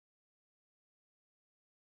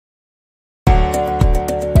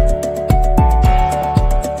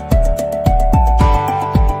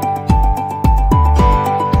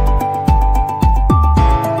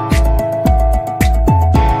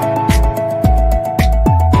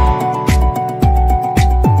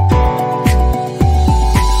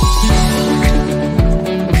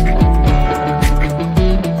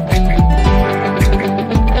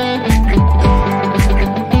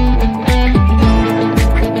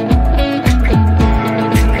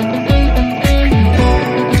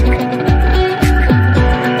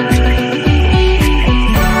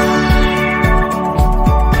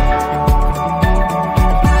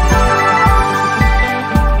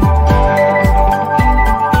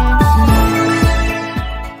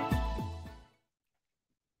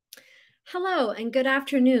and good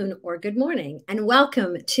afternoon or good morning, and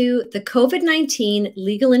welcome to the COVID-19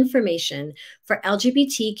 Legal Information for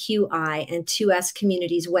LGBTQI2S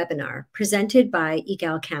Communities webinar presented by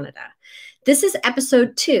EGAL Canada. This is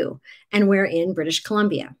episode 2, and we're in British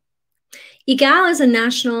Columbia. EGAL is a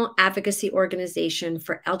national advocacy organization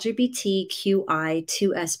for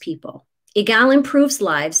LGBTQI2S people. EGAL improves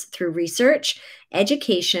lives through research,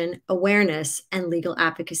 education, awareness, and legal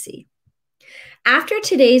advocacy. After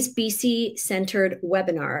today's BC-centered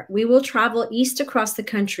webinar, we will travel east across the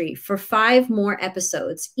country for 5 more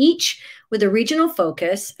episodes, each with a regional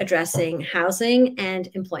focus addressing housing and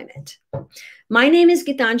employment. My name is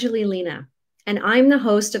Gitanjali Leena, and I'm the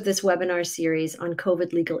host of this webinar series on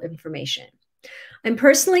COVID legal information. I'm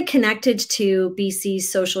personally connected to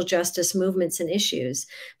BC's social justice movements and issues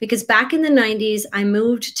because back in the 90s, I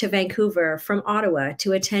moved to Vancouver from Ottawa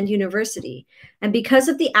to attend university. And because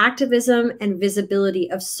of the activism and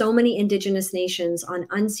visibility of so many Indigenous nations on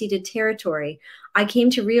unceded territory, I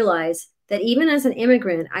came to realize that even as an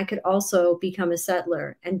immigrant, I could also become a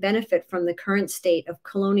settler and benefit from the current state of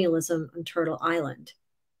colonialism on Turtle Island.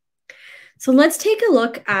 So let's take a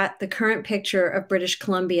look at the current picture of British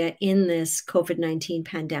Columbia in this COVID-19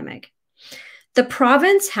 pandemic. The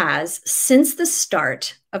province has, since the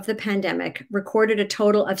start of the pandemic, recorded a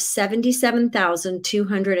total of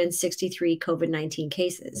 77,263 COVID-19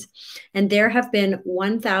 cases, and there have been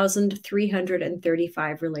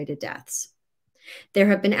 1,335 related deaths. There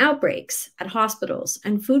have been outbreaks at hospitals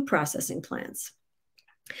and food processing plants.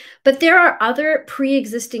 But there are other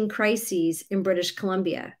pre-existing crises in British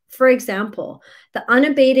Columbia. For example, the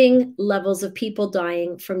unabating levels of people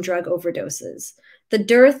dying from drug overdoses, the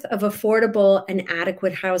dearth of affordable and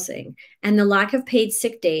adequate housing, and the lack of paid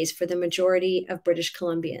sick days for the majority of British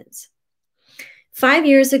Columbians. 5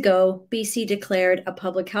 years ago, BC declared a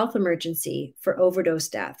public health emergency for overdose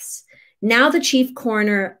deaths. Now the chief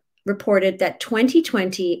coroner reported that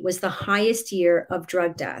 2020 was the highest year of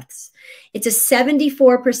drug deaths. It's a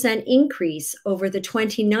 74% increase over the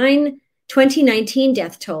 2019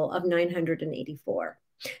 death toll of 984.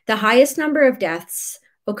 The highest number of deaths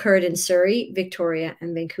occurred in Surrey, Victoria,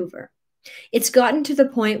 and Vancouver. It's gotten to the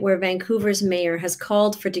point where Vancouver's mayor has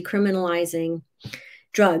called for decriminalizing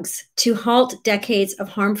drugs to halt decades of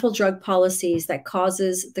harmful drug policies that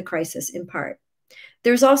causes the crisis in part.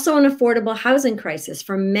 There's also an affordable housing crisis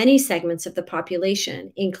for many segments of the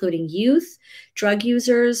population, including youth, drug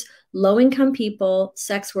users, low-income people,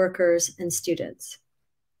 sex workers, and students.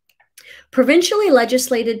 Provincially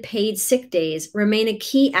legislated paid sick days remain a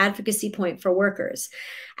key advocacy point for workers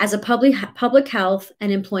as a public health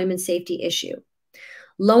and employment safety issue.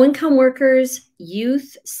 Low-income workers,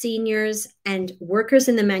 youth, seniors, and workers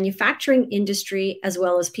in the manufacturing industry, as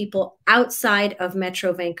well as people outside of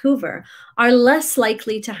Metro Vancouver, are less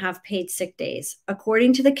likely to have paid sick days,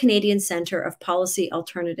 according to the Canadian Centre of Policy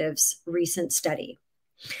Alternatives' recent study,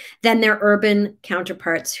 than their urban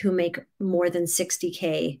counterparts who make more than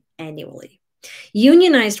 $60K annually.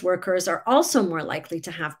 Unionized workers are also more likely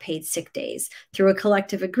to have paid sick days through a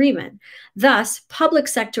collective agreement. Thus, public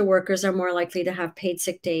sector workers are more likely to have paid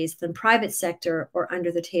sick days than private sector or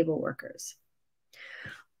under-the-table workers.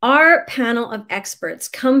 Our panel of experts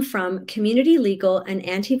come from community legal and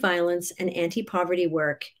anti-violence and anti-poverty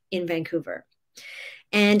work in Vancouver.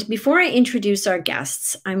 And before I introduce our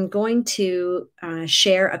guests, I'm going to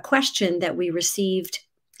share a question that we received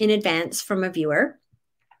in advance from a viewer.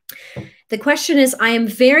 The question is, I am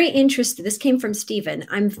very interested, this came from Stephen,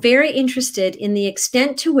 I'm very interested in the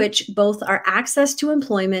extent to which both our access to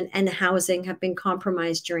employment and housing have been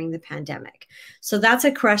compromised during the pandemic. So that's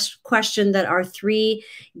a question that our 3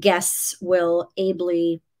 guests will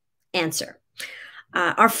ably answer.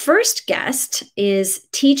 Our first guest is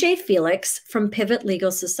TJ Felix from Pivot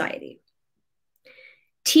Legal Society.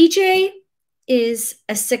 TJ is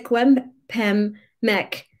a Secwepemc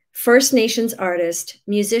First Nations artist,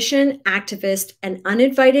 musician, activist, and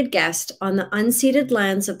uninvited guest on the unceded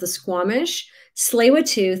lands of the Squamish,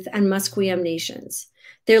 Tsleil-Waututh, and Musqueam nations.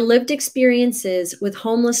 Their lived experiences with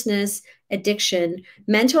homelessness, addiction,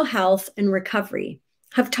 mental health, and recovery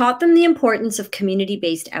have taught them the importance of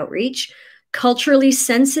community-based outreach, culturally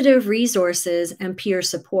sensitive resources, and peer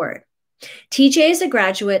support. TJ is a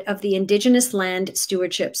graduate of the Indigenous Land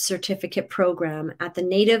Stewardship Certificate Program at the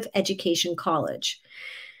Native Education College,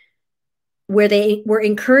 where they were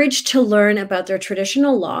encouraged to learn about their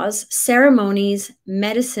traditional laws, ceremonies,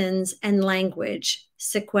 medicines, and language,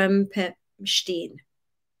 Secwepemc.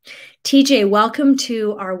 TJ, welcome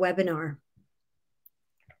to our webinar.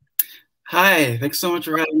 Hi, thanks so much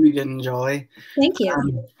for having me again, Joy. Thank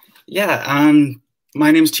you. My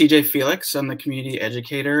name is TJ Felix. I'm the community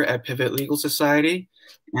educator at Pivot Legal Society.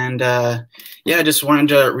 And yeah, I just wanted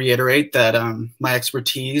to reiterate that my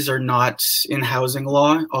expertise are not in housing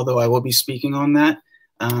law, although I will be speaking on that.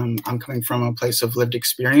 I'm coming from a place of lived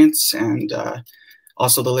experience and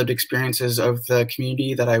also the lived experiences of the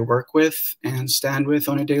community that I work with and stand with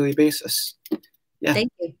on a daily basis. Yeah.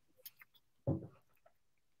 Thank you.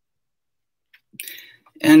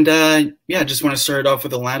 And yeah, I just want to start off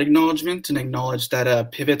with a land acknowledgement and acknowledge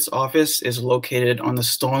that Pivot's office is located on the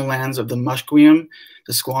stolen lands of the Musqueam,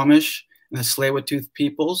 the Squamish, and the Tsleil-Waututh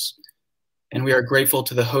peoples. And we are grateful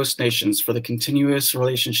to the host nations for the continuous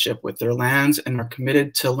relationship with their lands and are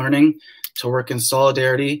committed to learning to work in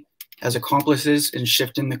solidarity as accomplices in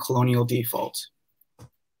shifting the colonial default.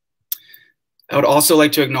 I would also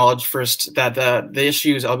like to acknowledge first that the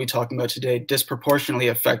issues I'll be talking about today disproportionately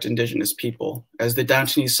affect Indigenous people, as the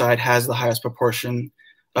Downton East Side has the highest proportion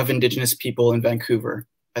of Indigenous people in Vancouver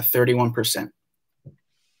at 31%.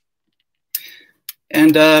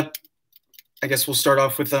 And I guess we'll start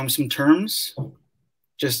off with some terms,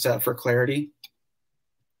 just for clarity.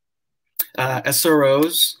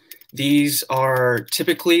 SROs, these are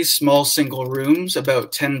typically small single rooms,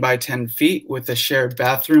 about 10 by 10 feet, with a shared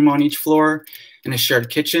bathroom on each floor and a shared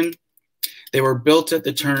kitchen. They were built at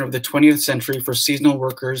the turn of the 20th century for seasonal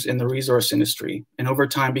workers in the resource industry, and over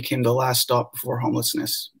time became the last stop before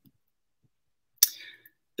homelessness.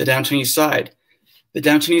 The Downton East Side. The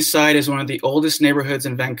Downton East Side is one of the oldest neighborhoods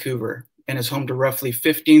in Vancouver and is home to roughly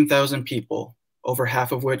 15,000 people, over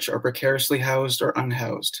half of which are precariously housed or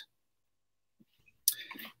unhoused.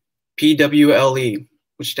 PWLE,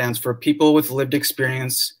 which stands for People with Lived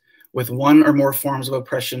Experience with One or More Forms of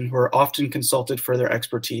Oppression, who are often consulted for their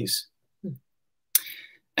expertise.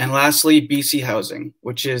 And lastly, BC Housing,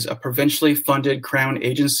 which is a provincially funded Crown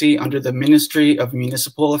agency under the Ministry of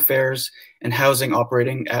Municipal Affairs and Housing,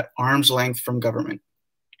 operating at arm's length from government.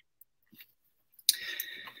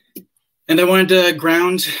 And I wanted to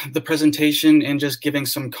ground the presentation in just giving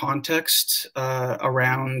some context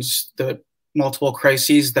around the multiple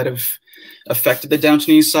crises that have affected the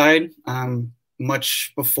Downton East Side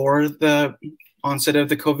much before the onset of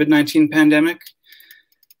the COVID-19 pandemic.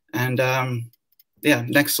 And yeah,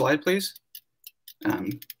 next slide, please.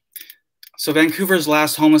 So Vancouver's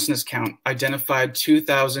last homelessness count identified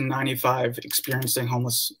 2,095 experiencing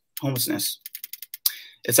homelessness.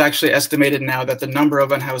 It's actually estimated now that the number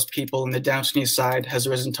of unhoused people in the Downton East Side has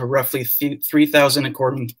risen to roughly 3,000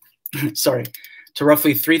 according, sorry, to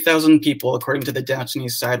roughly 3,000 people, according to the Downton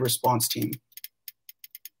East Side response team.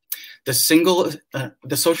 The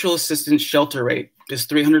social assistance shelter rate is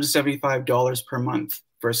 $375 per month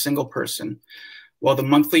for a single person, while the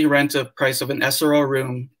monthly rent price of an SRO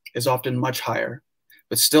room is often much higher,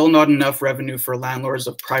 but still not enough revenue for landlords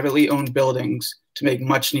of privately owned buildings to make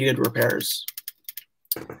much needed repairs.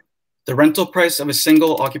 The rental price of a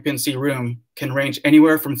single occupancy room can range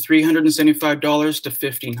anywhere from $375 to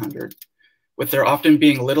 $1,500. with there often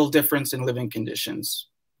being little difference in living conditions.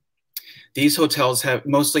 These hotels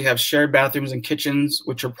mostly have shared bathrooms and kitchens,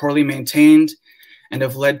 which are poorly maintained and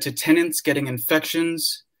have led to tenants getting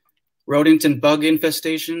infections, rodent and bug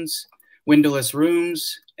infestations, windowless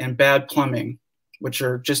rooms, and bad plumbing, which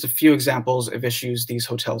are just a few examples of issues these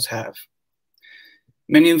hotels have.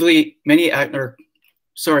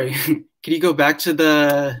 Sorry, can you go back to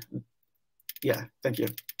the, yeah, thank you.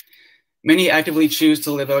 Many actively choose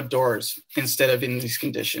to live outdoors instead of in these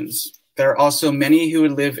conditions. There are also many who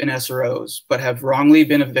would live in SROs, but have wrongly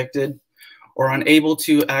been evicted or unable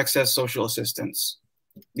to access social assistance.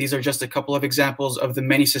 These are just a couple of examples of the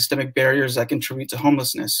many systemic barriers that contribute to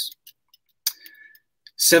homelessness.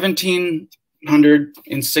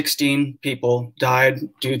 1,716 people died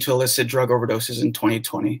due to illicit drug overdoses in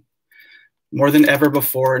 2020, more than ever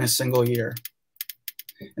before in a single year.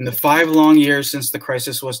 In the 5 long years since the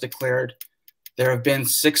crisis was declared, there have been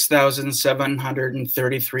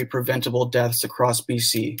 6,733 preventable deaths across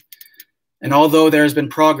BC. And although there has been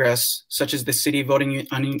progress, such as the city voting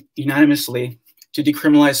unanimously to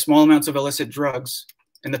decriminalize small amounts of illicit drugs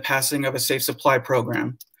and the passing of a safe supply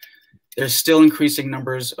program, there's still increasing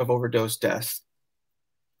numbers of overdose deaths.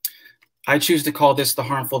 I choose to call this the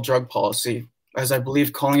harmful drug policy, as I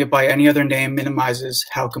believe calling it by any other name minimizes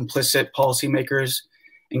how complicit policymakers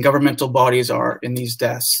and governmental bodies are in these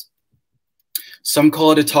deaths. Some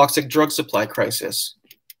call it a toxic drug supply crisis,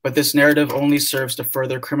 but this narrative only serves to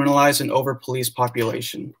further criminalize and over-police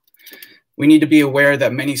population. We need to be aware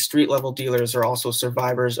that many street-level dealers are also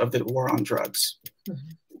survivors of the war on drugs.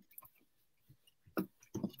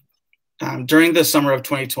 During the summer of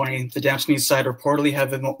 2020, the Downton East Side reportedly had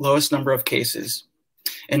the lowest number of cases,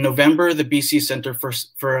 In November, the BC Centre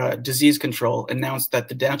for Disease Control announced that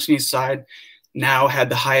the Downton East side now had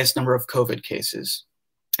the highest number of COVID cases.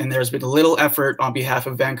 And there's been little effort on behalf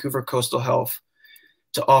of Vancouver Coastal Health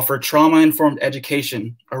to offer trauma-informed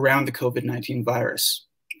education around the COVID-19 virus.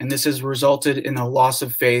 And this has resulted in a loss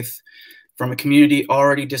of faith from a community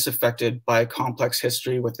already disaffected by a complex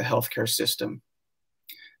history with the healthcare system.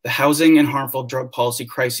 The housing and harmful drug policy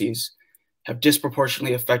crises have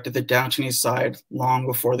disproportionately affected the Downton East side long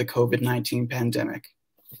before the COVID-19 pandemic.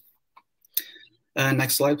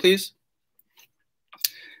 Next slide, please.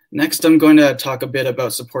 Next, I'm going to talk a bit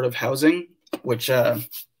about supportive housing, which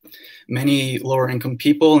many lower income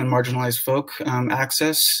people and marginalized folk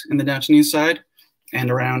access in the Downton East side and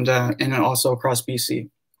around and also across BC.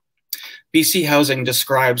 BC Housing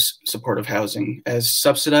describes supportive housing as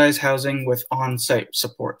subsidized housing with on-site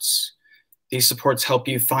supports. These supports help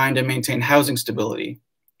you find and maintain housing stability.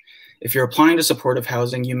 If you're applying to supportive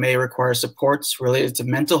housing, you may require supports related to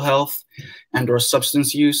mental health and/or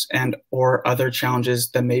substance use and/or other challenges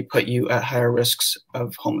that may put you at higher risks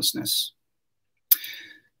of homelessness.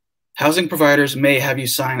 Housing providers may have you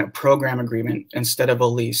sign a program agreement instead of a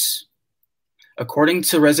lease. According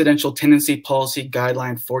to Residential Tenancy Policy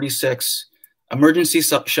Guideline 46, emergency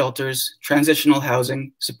shelters, transitional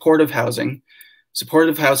housing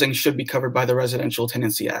should be covered by the Residential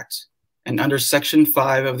Tenancy Act. And under Section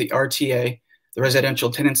 5 of the RTA, the Residential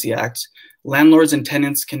Tenancy Act, landlords and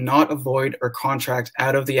tenants cannot avoid or contract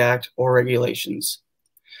out of the Act or regulations.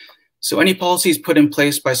 So any policies put in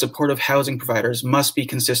place by supportive housing providers must be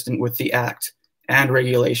consistent with the Act and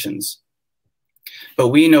regulations. But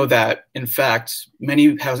we know that, in fact,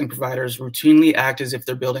 many housing providers routinely act as if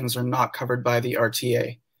their buildings are not covered by the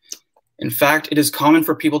RTA. In fact, it is common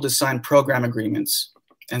for people to sign program agreements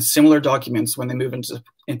and similar documents when they move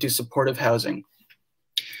into supportive housing,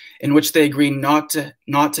 in which they agree not to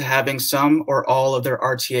having some or all of their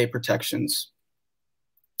RTA protections.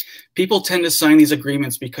 People tend to sign these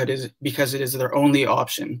agreements because it is their only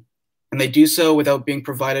option, and they do so without being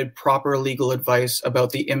provided proper legal advice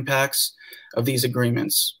about the impacts of these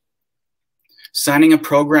agreements. Signing a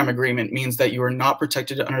program agreement means that you are not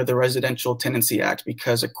protected under the Residential Tenancy Act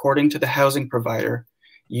because, according to the housing provider,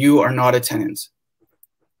 you are not a tenant.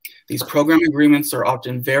 These program agreements are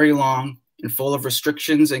often very long and full of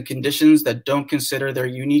restrictions and conditions that don't consider their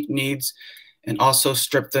unique needs and also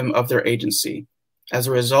strip them of their agency. As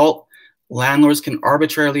a result, landlords can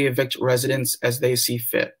arbitrarily evict residents as they see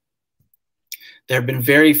fit. There have been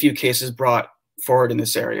very few cases brought forward in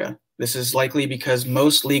this area. This is likely because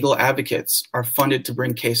most legal advocates are funded to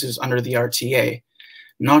bring cases under the RTA,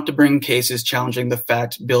 not to bring cases challenging the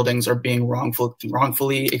fact buildings are being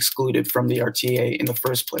wrongfully excluded from the RTA in the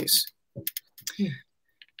first place.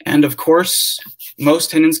 And of course, most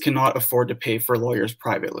tenants cannot afford to pay for lawyers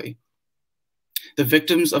privately. The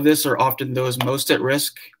victims of this are often those most at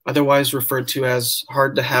risk, otherwise referred to as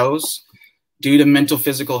hard to house, due to mental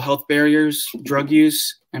physical health barriers, drug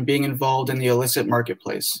use, and being involved in the illicit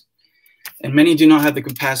marketplace. And many do not have the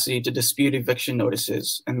capacity to dispute eviction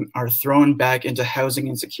notices and are thrown back into housing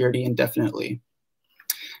insecurity indefinitely.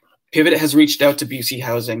 Pivot has reached out to BC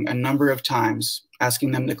Housing a number of times,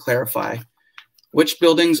 asking them to clarify which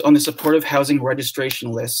buildings on the supportive housing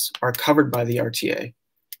registration lists are covered by the RTA.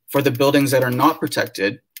 For the buildings that are not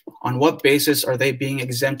protected, on what basis are they being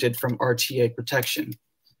exempted from RTA protection?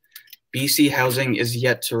 BC Housing is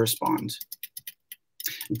yet to respond.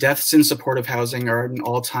 Deaths in supportive housing are at an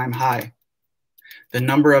all-time high. The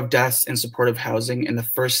number of deaths in supportive housing in the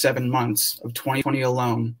first 7 months of 2020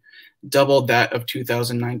 alone doubled that of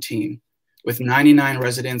 2019, with 99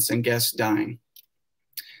 residents and guests dying.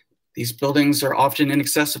 These buildings are often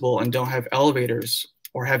inaccessible and don't have elevators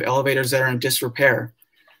or have elevators that are in disrepair.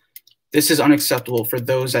 This is unacceptable for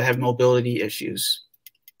those that have mobility issues.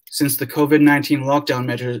 Since the COVID-19 lockdown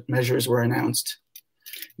measures were announced,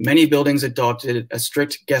 many buildings adopted a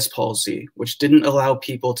strict guest policy, which didn't allow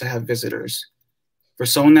people to have visitors. For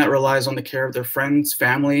someone that relies on the care of their friends,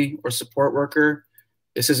 family, or support worker,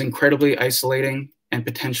 this is incredibly isolating and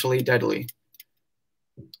potentially deadly.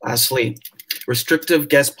 Lastly, restrictive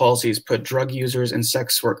guest policies put drug users and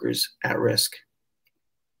sex workers at risk.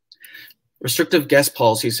 Restrictive guest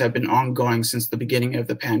policies have been ongoing since the beginning of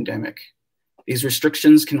the pandemic. These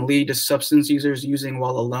restrictions can lead to substance users using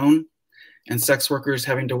while alone and sex workers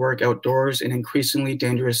having to work outdoors in increasingly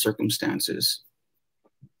dangerous circumstances.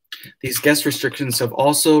 These guest restrictions have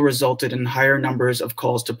also resulted in higher numbers of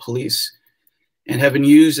calls to police and have been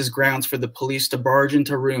used as grounds for the police to barge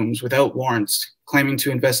into rooms without warrants, claiming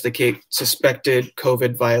to investigate suspected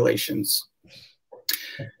COVID violations.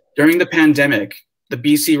 During the pandemic, the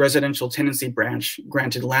BC Residential Tenancy Branch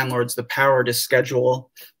granted landlords the power to schedule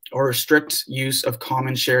or restrict use of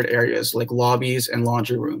common shared areas like lobbies and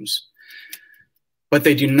laundry rooms. But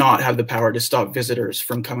they do not have the power to stop visitors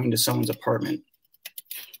from coming to someone's apartment.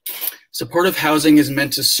 Supportive housing is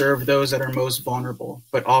meant to serve those that are most vulnerable,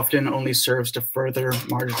 but often only serves to further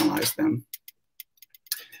marginalize them.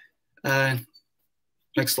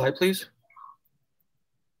 Next slide, please.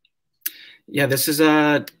 Yeah, this is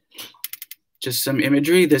just some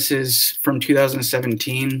imagery. This is from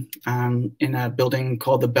 2017 in a building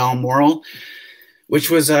called the Balmoral,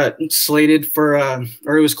 which was slated for,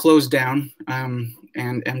 or it was closed down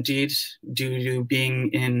and emptied due to being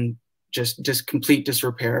in just complete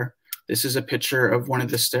disrepair. This is a picture of one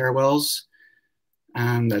of the stairwells.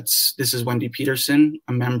 This is Wendy Peterson,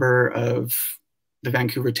 a member of the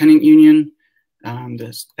Vancouver Tenant Union,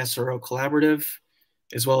 the SRO Collaborative,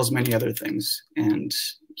 as well as many other things. And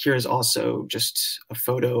here is also just a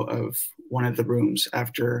photo of one of the rooms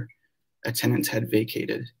after a tenant had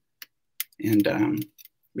vacated. And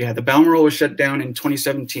yeah, the Balmoral was shut down in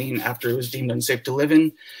 2017 after it was deemed unsafe to live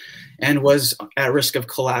in and was at risk of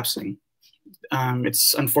collapsing.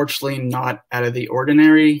 It's unfortunately not out of the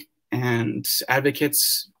ordinary, and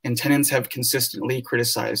advocates and tenants have consistently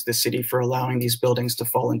criticized the city for allowing these buildings to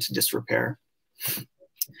fall into disrepair.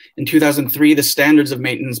 In 2003, the Standards of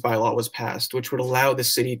Maintenance Bylaw was passed, which would allow the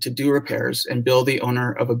city to do repairs and bill the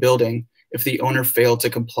owner of a building if the owner failed to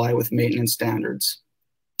comply with maintenance standards.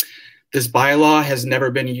 This bylaw has never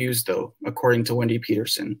been used, though, according to Wendy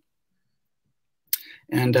Peterson.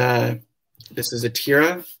 And this is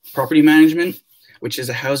Atira Property Management, which is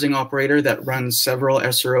a housing operator that runs several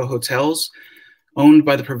SRO hotels owned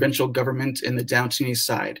by the provincial government in the Downton East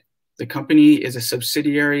side. The company is a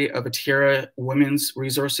subsidiary of Atira Women's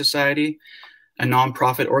Resource Society, a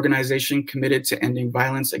nonprofit organization committed to ending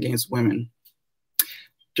violence against women.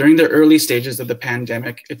 During the early stages of the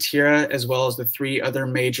pandemic, Atira, as well as the three other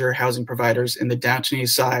major housing providers in the Downton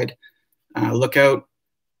East side, Lookout,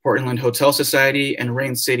 Portland Hotel Society, and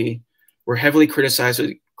Rain City, were heavily criticized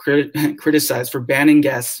for banning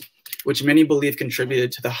guests, which many believe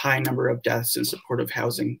contributed to the high number of deaths in supportive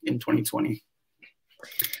housing in 2020.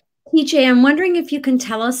 TJ, I'm wondering if you can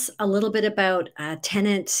tell us a little bit about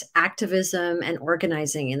tenant activism and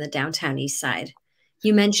organizing in the downtown east side.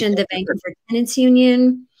 You mentioned the Vancouver Tenants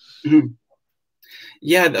Union. Mm-hmm.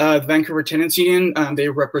 Yeah, the Vancouver Tenants Union, they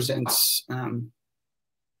represent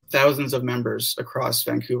thousands of members across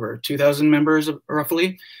Vancouver, 2,000 members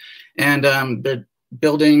roughly. And they're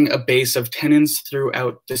building a base of tenants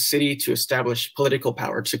throughout the city to establish political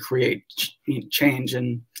power, to create change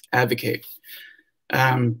and advocate,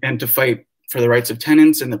 and to fight for the rights of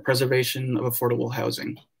tenants and the preservation of affordable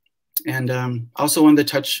housing. And also wanted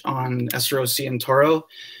to touch on SROC and Toro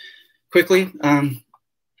quickly.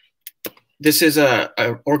 This is a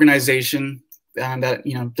organization that,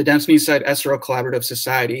 the Downton East Side SRO Collaborative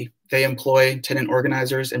Society. They employ tenant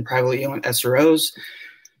organizers and privately owned SROs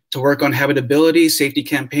to work on habitability, safety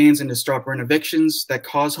campaigns, and to stop rent evictions that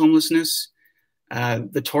cause homelessness.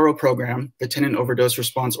 The Toro program, the Tenant Overdose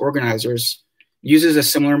Response Organizers, uses a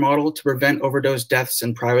similar model to prevent overdose deaths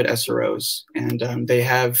in private SROs. And they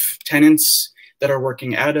have tenants that are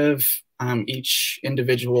working out of each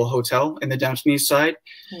individual hotel in the Downton East Side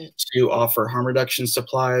to offer harm reduction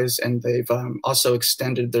supplies. And they've also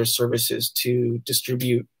extended their services to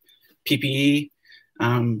distribute PPE,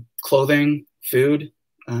 clothing, food,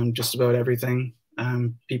 just about everything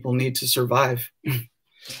people need to survive.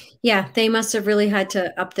 Yeah, they must have really had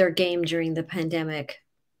to up their game during the pandemic.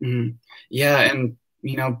 Mm-hmm. Yeah, and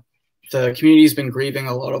the community's been grieving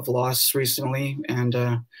a lot of loss recently, and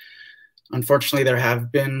unfortunately there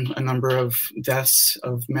have been a number of deaths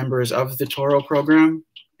of members of the Toro program.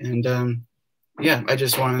 And yeah, I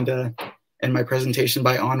just wanted to end my presentation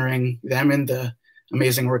by honoring them and the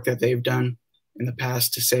amazing work that they've done in the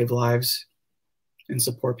past to save lives and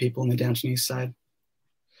support people in the Downton East Side.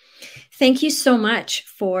 Thank you so much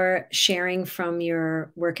for sharing from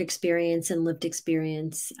your work experience and lived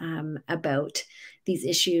experience about these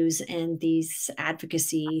issues and these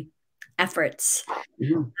advocacy efforts.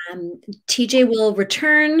 Mm-hmm. TJ will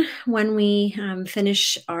return when we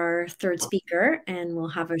finish our third speaker, and we'll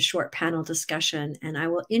have a short panel discussion. And I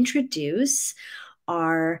will introduce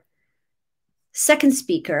our second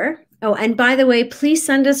speaker. Oh, and by the way, please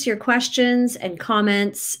send us your questions and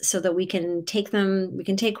comments so that we can take them. We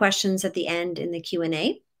can take questions at the end in the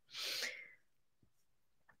Q&A.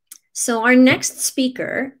 So our next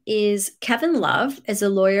speaker is Kevin Love, as a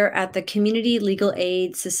lawyer at the Community Legal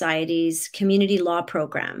Aid Society's Community Law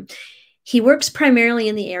Program. He works primarily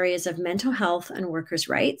in the areas of mental health and workers'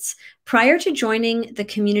 rights. Prior to joining the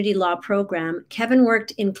community law program, Kevin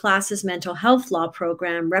worked in CLAS's mental health law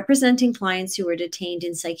program, representing clients who were detained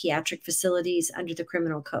in psychiatric facilities under the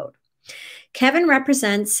criminal code. Kevin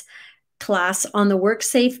represents CLAS on the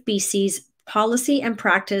WorkSafe BC's Policy and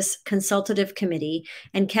Practice Consultative Committee,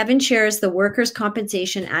 and Kevin chairs the Workers'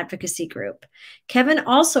 Compensation Advocacy Group. Kevin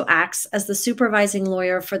also acts as the supervising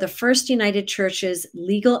lawyer for the First United Church's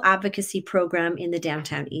legal advocacy program in the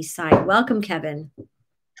downtown East Side. Welcome, Kevin.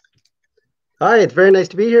 Hi, it's very nice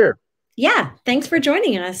to be here. Yeah, thanks for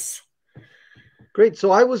joining us. Great.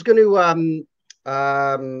 So I was going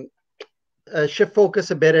to shift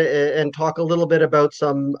focus a bit and talk a little bit about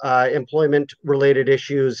some employment-related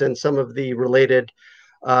issues and some of the related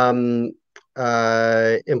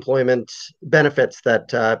employment benefits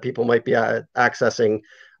that people might be accessing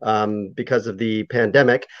because of the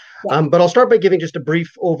pandemic. Yeah. But I'll start by giving just a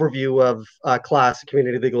brief overview of CLAS,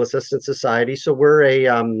 Community Legal Assistance Society. So we're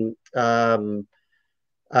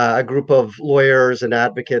a group of lawyers and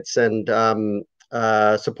advocates and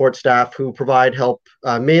support staff who provide help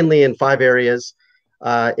mainly in 5 areas: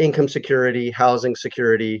 income security, housing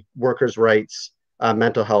security, workers' rights,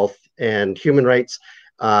 mental health, and human rights.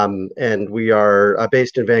 And we are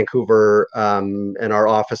based in Vancouver, and our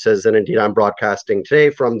offices, and indeed I'm broadcasting today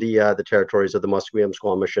from the territories of the Musqueam,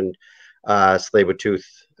 Squamish, and Tsleil-Waututh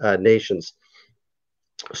nations.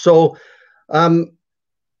 So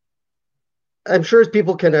I'm sure as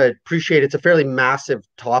people can appreciate, it's a fairly massive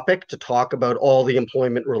topic to talk about all the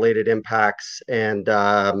employment-related impacts and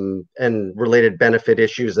related benefit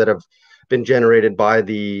issues that have been generated by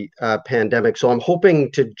the pandemic. So I'm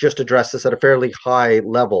hoping to just address this at a fairly high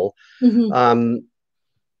level. Mm-hmm.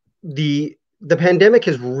 The pandemic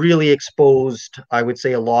has really exposed, I would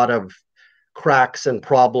say, a lot of cracks and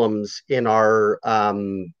problems in our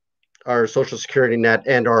Social Security net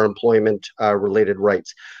and our employment related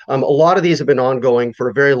rights. A lot of these have been ongoing for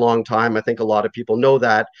a very long time. I think a lot of people know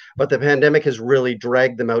that, but the pandemic has really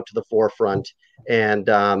dragged them out to the forefront and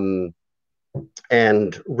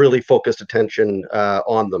really focused attention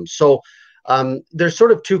on them. So there's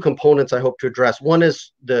sort of 2 components I hope to address. One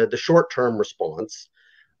is the short-term response,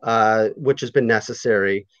 which has been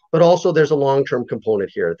necessary, but also there's a long-term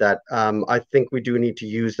component here that I think we do need to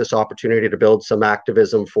use this opportunity to build some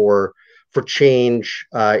activism for change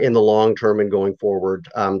in the long term and going forward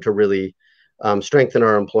to really strengthen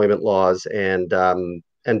our employment laws and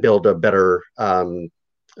build a better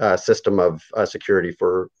system of security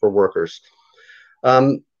for workers.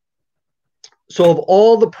 So of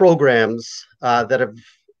all the programs that have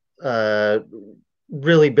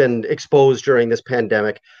really been exposed during this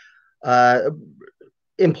pandemic,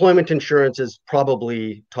 employment insurance is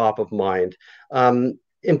probably top of mind.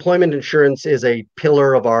 Employment insurance is a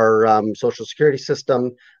pillar of our Social Security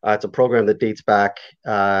system. It's a program that dates back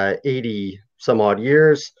 80 some odd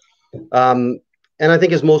years. And I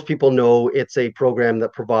think, as most people know, it's a program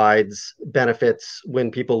that provides benefits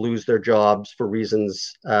when people lose their jobs for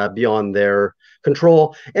reasons beyond their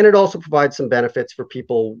control. And it also provides some benefits for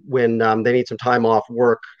people when they need some time off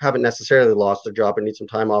work, haven't necessarily lost their job, but need some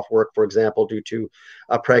time off work, for example, due to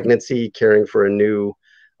a pregnancy, caring for a new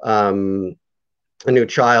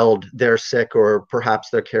child, they're sick, or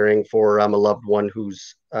perhaps they're caring for a loved one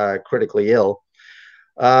who's critically ill.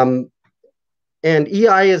 And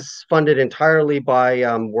EI is funded entirely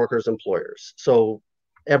by workers' employers. So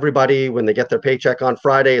everybody, when they get their paycheck on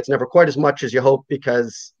Friday, it's never quite as much as you hope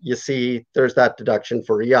because you see there's that deduction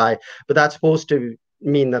for EI. But that's supposed to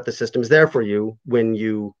mean that the system is there for you when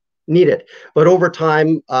you need it. But over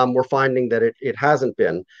time, we're finding that it hasn't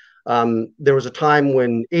been. There was a time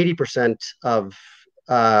when 80% of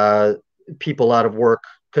people out of work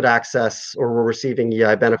could access or were receiving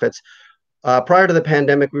EI benefits. Prior to the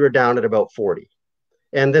pandemic, we were down at about 40.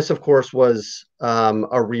 And this, of course, was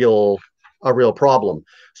a real problem.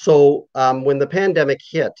 So when the pandemic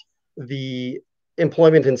hit, the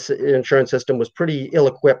employment insurance system was pretty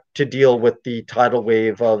ill-equipped to deal with the tidal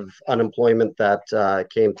wave of unemployment that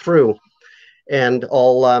came through. And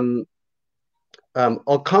I'll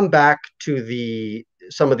come back to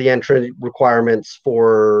some of the entry requirements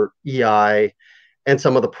for EI and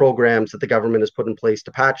some of the programs that the government has put in place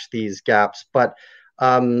to patch these gaps. But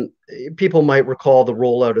people might recall the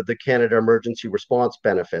rollout of the Canada Emergency Response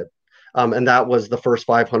Benefit. And that was the first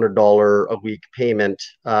 $500 a week payment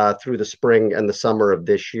through the spring and the summer of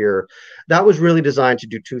this year. That was really designed to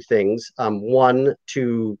do 2 things. One,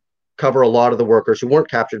 to cover a lot of the workers who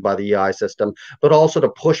weren't captured by the EI system, but also to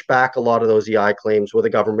push back a lot of those EI claims where the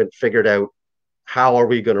government figured out how are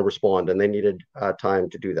we going to respond, and they needed time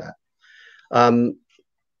to do that.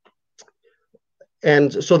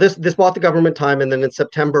 And so this bought the government time, and then in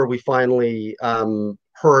September we finally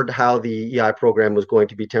heard how the EI program was going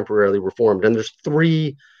to be temporarily reformed. And there's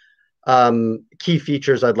three key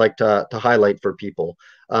features I'd like to highlight for people,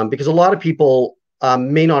 because a lot of people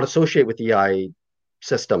may not associate with the EI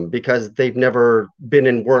system because they've never been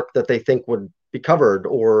in work that they think would be covered,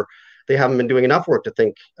 or they haven't been doing enough work to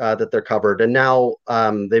think that they're covered, and now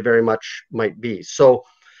they very much might be. So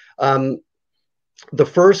the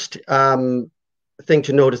first thing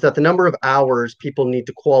to note is that the number of hours people need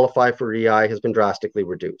to qualify for EI has been drastically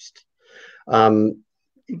reduced.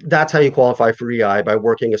 That's how you qualify for EI, by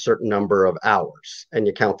working a certain number of hours, and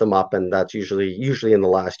you count them up, and that's usually in the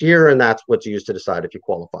last year, and that's what's used to decide if you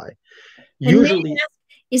qualify. Usually,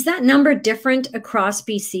 is that number different across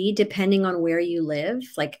BC depending on where you live?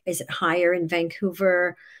 Like, is it higher in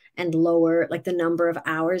Vancouver and lower, like the number of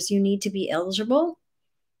hours you need to be eligible?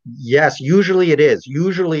 Yes, usually it is.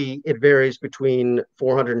 Usually it varies between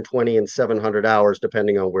 420 and 700 hours,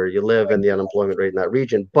 depending on where you live and the unemployment rate in that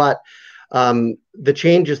region. But the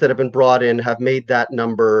changes that have been brought in have made that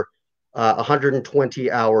number 120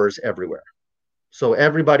 hours everywhere. So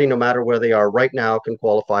everybody, no matter where they are right now, can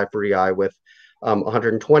qualify for EI with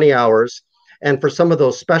 120 hours. And for some of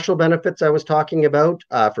those special benefits I was talking about,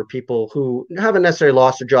 for people who haven't necessarily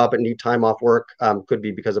lost their job but need time off work, could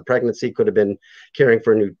be because of pregnancy, could have been caring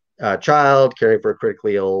for a new child, caring for a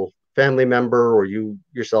critically ill family member, or you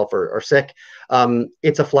yourself are sick.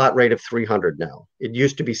 It's a flat rate of 300 now. It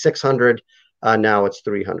used to be 600, now it's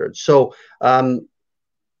 300. So,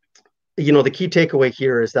 you know, the key takeaway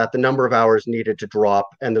here is that the number of hours needed to drop,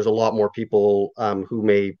 and there's a lot more people who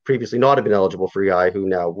may previously not have been eligible for EI who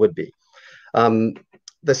now would be.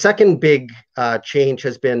 The second big change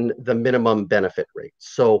has been the minimum benefit rate.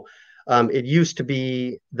 So it used to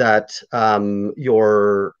be that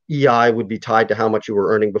your EI would be tied to how much you were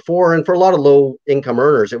earning before. And for a lot of low income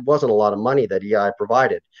earners, it wasn't a lot of money that EI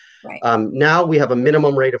provided. Right. Now we have a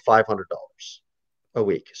minimum rate of $500 a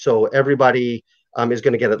week. So everybody is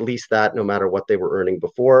going to get at least that, no matter what they were earning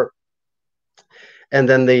before. And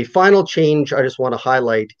then the final change I just want to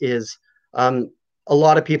highlight is a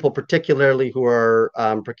lot of people, particularly who are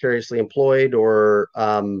precariously employed or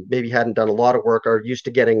maybe hadn't done a lot of work, are used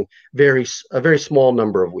to getting a very small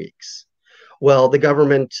number of weeks. Well, the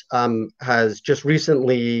government has just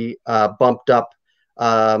recently bumped up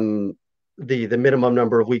the minimum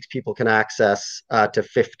number of weeks people can access to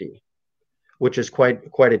 50, which is quite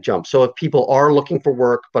a jump. So if people are looking for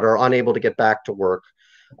work but are unable to get back to work,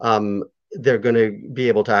 they're going to be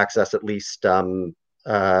able to access at least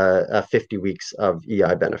 50 weeks of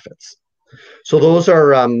EI benefits. So those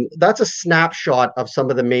are that's a snapshot of some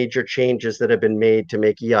of the major changes that have been made to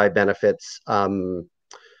make EI benefits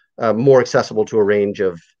more accessible to a range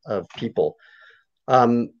of people.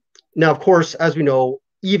 Now, of course, as we know,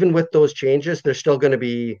 even with those changes, there's still going to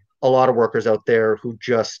be a lot of workers out there who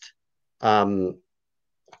just aren't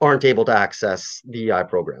able to access the EI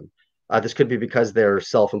program. This could be because they're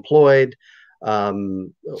self-employed,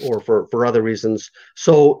 or for other reasons.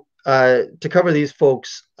 So to cover these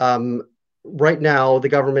folks, right now the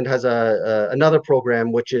government has another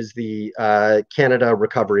program, which is the Canada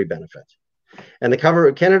Recovery Benefit. And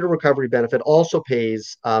the Canada Recovery Benefit also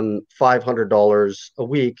pays $500 a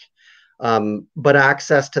week, but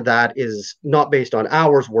access to that is not based on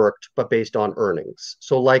hours worked, but based on earnings.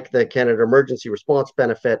 So like the Canada Emergency Response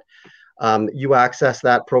Benefit, you access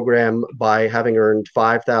that program by having earned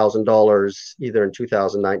 $5,000 either in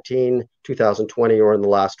 2019, 2020, or in the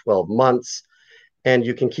last 12 months. And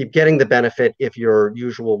you can keep getting the benefit if your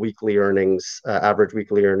usual weekly earnings, average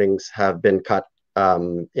weekly earnings, have been cut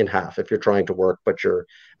in half. If you're trying to work, but your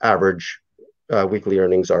average weekly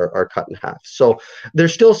earnings are cut in half. So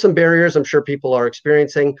there's still some barriers I'm sure people are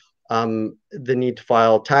experiencing. The need to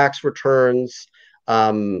file tax returns,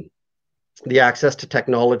 the access to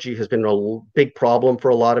technology has been a big problem for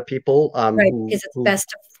a lot of people. Right, because it's best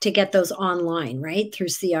to get those online, right, through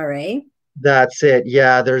CRA? That's it.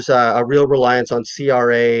 Yeah, there's a real reliance on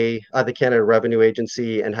CRA, the Canada Revenue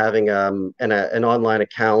Agency, and having an online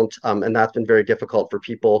account, and that's been very difficult for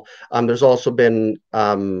people. There's also been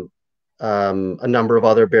a number of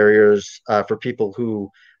other barriers for people who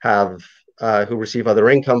receive other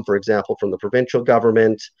income, for example, from the provincial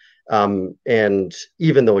government. And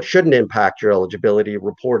even though it shouldn't impact your eligibility,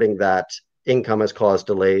 reporting that income has caused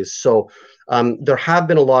delays. So there have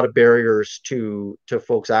been a lot of barriers to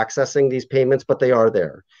folks accessing these payments, but they are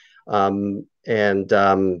there. And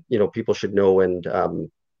you know, people should know and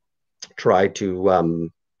try to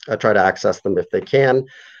access them if they can.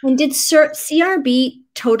 And did CRB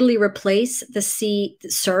totally replace the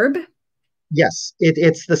CERB? Yes,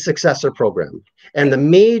 it's the successor program. And the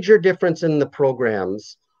major difference in the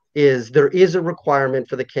programs is there is a requirement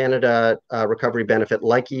for the Canada Recovery Benefit,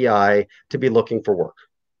 like EI, to be looking for work.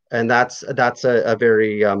 And that's a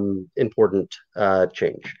very important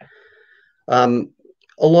change.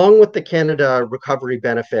 Along with the Canada Recovery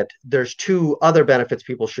Benefit, there's two other benefits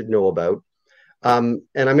people should know about. And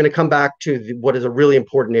I'm going to come back to what is a really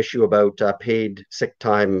important issue about paid sick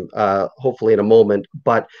time, hopefully in a moment.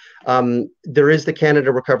 But there is the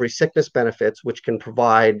Canada Recovery Sickness Benefits, which can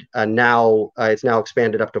provide it's now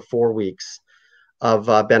expanded up to 4 weeks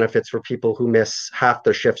of benefits for people who miss half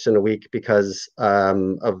their shifts in a week because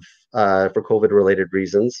for COVID-related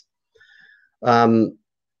reasons.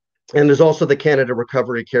 And there's also the Canada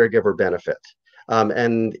Recovery Caregiver Benefit.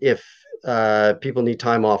 And if people need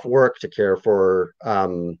time off work to care for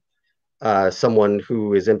someone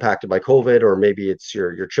who is impacted by COVID, or maybe it's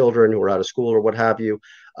your children who are out of school or what have you,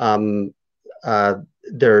 there's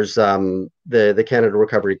the Canada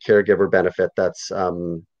Recovery Caregiver Benefit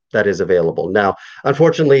that is available. Now,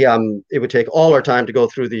 unfortunately, it would take all our time to go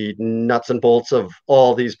through the nuts and bolts of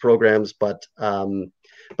all these programs, but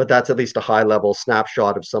that's at least a high-level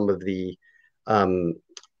snapshot of some of the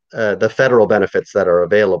federal benefits that are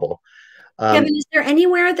available. Kevin, is there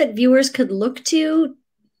anywhere that viewers could look to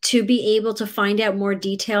be able to find out more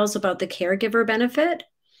details about the caregiver benefit?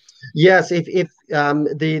 Yes, if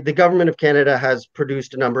the Government of Canada has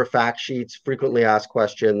produced a number of fact sheets, frequently asked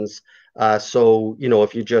questions. So,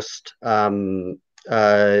 if you just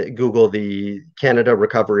Google the Canada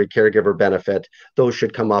Recovery Caregiver Benefit, those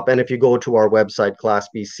should come up. And if you go to our website,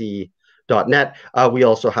 classbc.net, we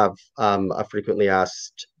also have a frequently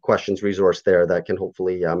asked questions resource there that can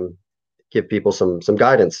hopefully give people some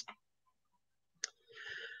guidance.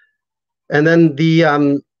 And then the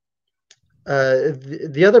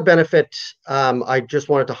other benefit I just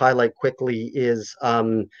wanted to highlight quickly is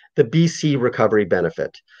the BC Recovery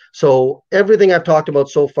Benefit. So everything I've talked about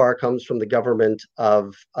so far comes from the government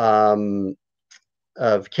of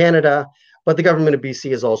Canada, but the government of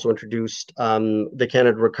BC has also introduced the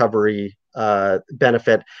Canada Recovery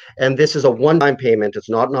Benefit, and this is a one-time payment. It's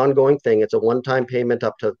not an ongoing thing. It's a one-time payment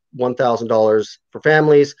up to $1,000 for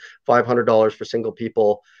families, $500 for single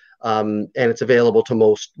people, and it's available to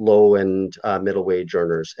most low and middle wage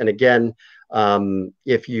earners. And again,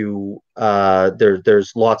 if you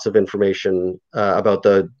there's lots of information about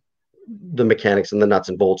the mechanics and the nuts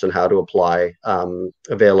and bolts and how to apply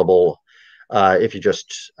available if you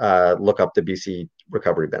just look up the BC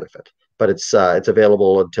Recovery Benefit. But it's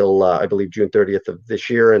available until I believe June 30th of this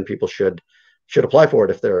year, and people should apply for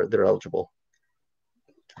it if they're eligible.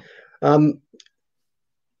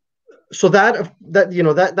 So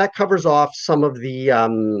that covers off some of the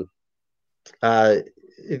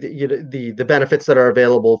benefits that are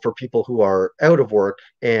available for people who are out of work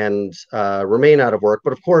and remain out of work.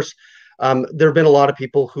 But of course, there have been a lot of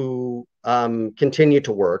people who continue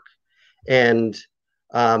to work, and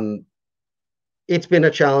it's been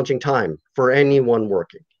a challenging time for anyone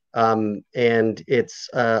working. And it's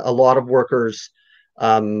a lot of workers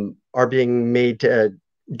are being made to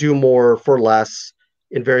do more for less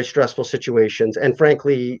in very stressful situations, and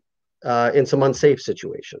frankly, in some unsafe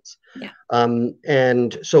situations. Yeah.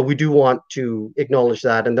 And so we do want to acknowledge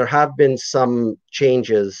that. And there have been some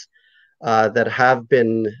changes that have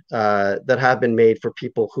been made for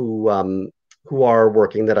people who are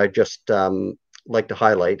working that I just like to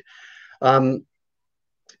highlight.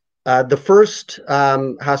 The first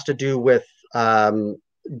has to do with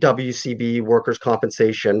WCB, workers'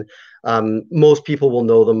 compensation. Most people will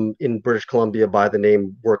know them in British Columbia by the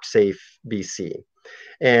name WorkSafe BC.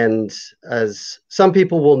 And as some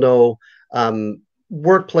people will know,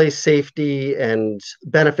 workplace safety and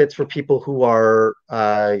benefits for people who are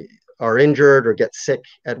injured or get sick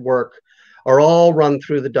at work are all run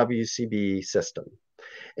through the WCB system.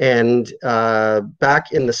 And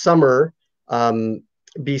back in the summer,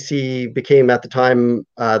 BC became at the time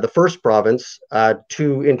the first province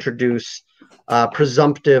to introduce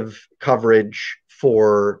presumptive coverage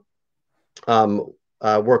for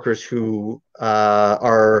workers who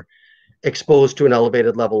are exposed to an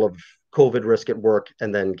elevated level of COVID risk at work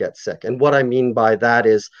and then get sick. And what I mean by that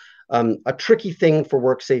is a tricky thing for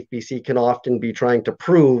WorkSafe BC can often be trying to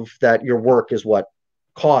prove that your work is what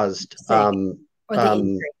caused or the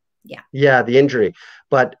injury. Yeah, the injury.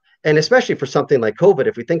 And especially for something like COVID,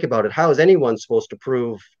 if we think about it, how is anyone supposed to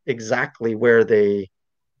prove exactly where they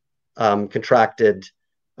contracted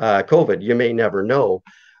COVID? You may never know.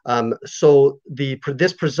 So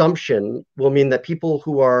this presumption will mean that people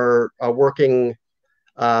who are working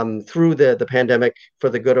through the pandemic for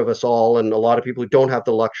the good of us all. And a lot of people who don't have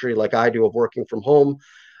the luxury, like I do, of working from home,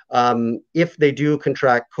 if they do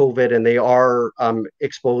contract COVID and they are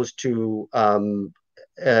exposed to an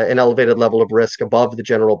elevated level of risk above the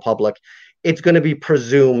general public, it's going to be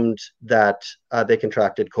presumed that they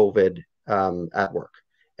contracted COVID at work,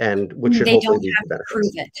 and which should hopefully lead to benefits.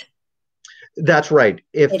 Prove it. That's right.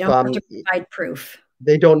 If they don't have to provide proof,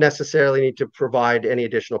 they don't necessarily need to provide any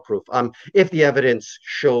additional proof. If the evidence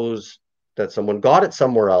shows that someone got it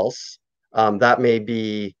somewhere else, that may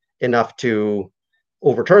be enough to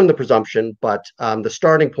overturn the presumption. But the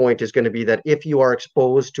starting point is going to be that if you are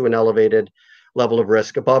exposed to an elevated level of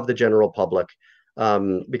risk above the general public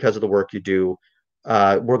because of the work you do,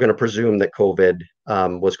 we're going to presume that COVID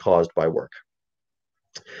was caused by work.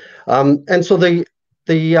 And so the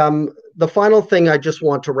final thing I just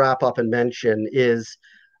want to wrap up and mention is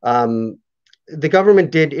the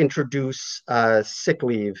government did introduce sick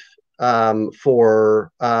leave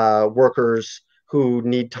for workers who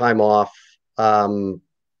need time off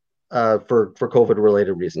for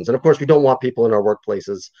COVID-related reasons. And of course, we don't want people in our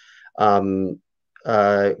workplaces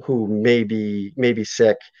who may be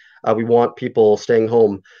sick. We want people staying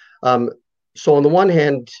home. So on the one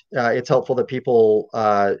hand, it's helpful that people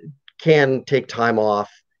can take time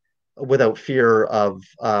off without fear of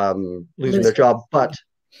losing their job. But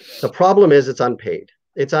the problem is it's unpaid.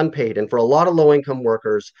 It's unpaid. And for a lot of low-income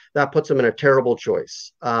workers, that puts them in a terrible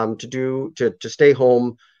choice to stay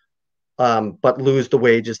home, but lose the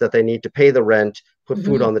wages that they need to pay the rent, put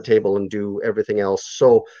food on the table, and do everything else.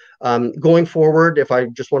 So going forward, if I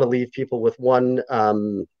just want to leave people with one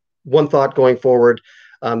thought going forward,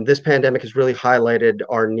 this pandemic has really highlighted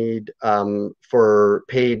our need for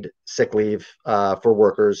paid sick leave for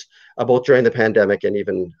workers, both during the pandemic and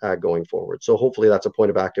even going forward. So hopefully that's a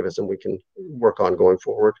point of activism we can work on going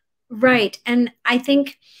forward. Right. And I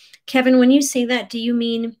think, Kevin, when you say that, do you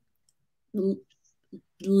mean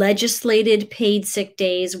legislated paid sick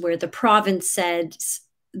days where the province said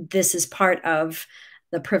this is part of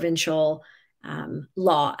the provincial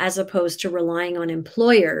law, as opposed to relying on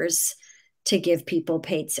employers to give people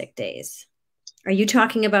paid sick days? Are you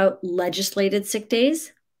talking about legislated sick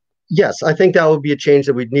days? Yes, I think that would be a change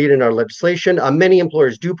that we'd need in our legislation. Many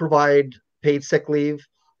employers do provide paid sick leave,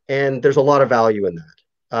 and there's a lot of value in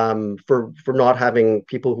that for not having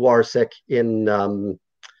people who are sick in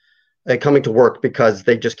coming to work because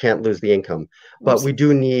they just can't lose the income. But we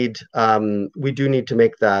do need to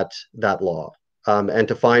make that law and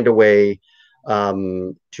to find a way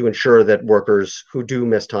to ensure that workers who do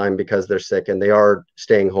miss time because they're sick and they are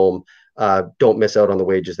staying home don't miss out on the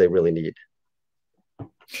wages they really need.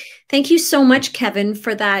 Thank you so much, Kevin,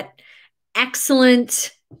 for that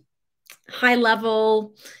excellent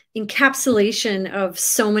high-level encapsulation of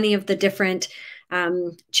so many of the different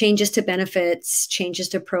changes to benefits, changes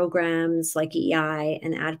to programs like EI,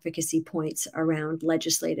 and advocacy points around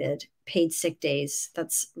legislated paid sick days.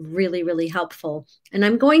 That's really, really helpful. And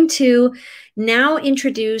I'm going to now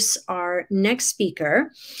introduce our next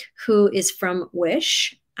speaker, who is from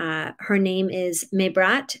WISH. Her name is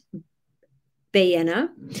Mebrat Beyene.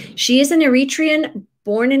 She is an Eritrean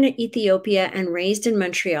born in Ethiopia and raised in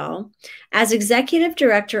Montreal. As executive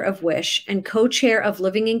director of WISH and co-chair of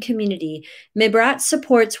Living in Community, Mebrat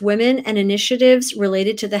supports women and initiatives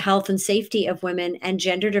related to the health and safety of women and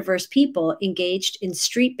gender diverse people engaged in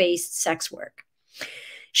street-based sex work.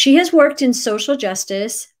 She has worked in social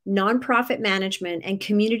justice, nonprofit management, and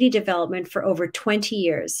community development for over 20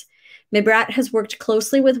 years. Mebrat has worked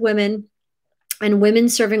closely with women and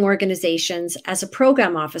women-serving organizations as a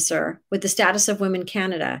program officer with the Status of Women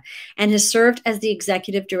Canada, and has served as the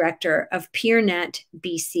executive director of PeerNet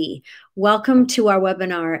BC. Welcome to our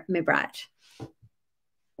webinar, Mebrat.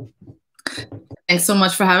 Thanks so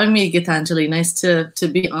much for having me, Gitanjali. Nice to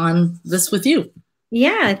be on this with you.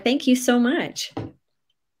 Yeah, thank you so much.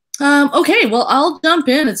 Okay, well, I'll jump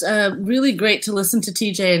in. It's really great to listen to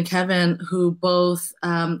TJ and Kevin, who both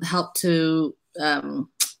helped to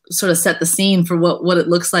sort of set the scene for what it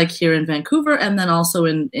looks like here in Vancouver, and then also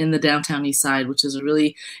in the downtown east side, which is a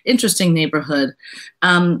really interesting neighborhood.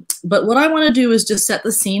 But what I want to do is just set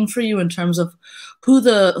the scene for you in terms of who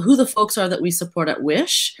the folks are that we support at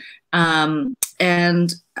WISH.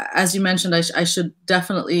 And as you mentioned, I should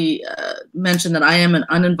definitely mention that I am an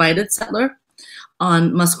uninvited settler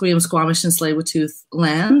on Musqueam, Squamish, and Tsleil-Waututh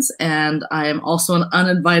lands, and I am also an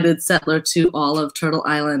uninvited settler to all of Turtle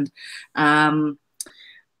Island.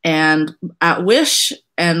 And at WISH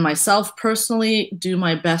and myself personally do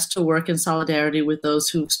my best to work in solidarity with those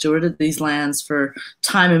who've stewarded these lands for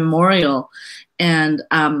time immemorial. And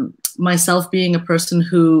myself being a person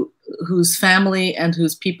who whose family and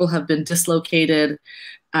whose people have been dislocated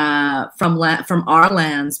from our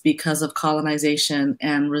lands because of colonization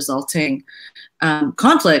and resulting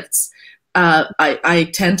conflicts, I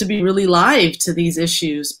tend to be really live to these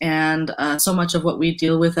issues, and so much of what we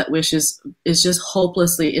deal with at WISH is just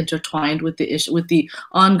hopelessly intertwined with the issue, with the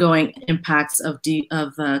ongoing impacts of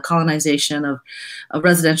colonization of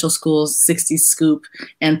residential schools, 60 Scoop,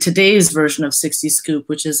 and today's version of 60 Scoop,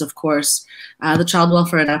 which is of course the child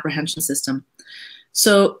welfare and apprehension system.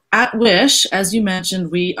 So at WISH, as you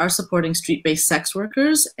mentioned, we are supporting street-based sex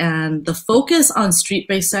workers, and the focus on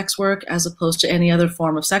street-based sex work as opposed to any other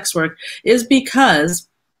form of sex work is because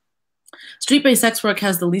street-based sex work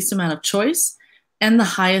has the least amount of choice and the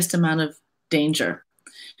highest amount of danger.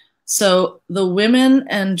 So the women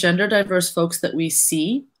and gender diverse folks that we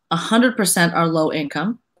see, 100% are low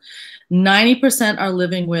income, 90% are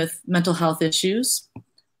living with mental health issues,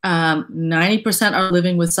 90% are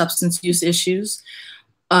living with substance use issues.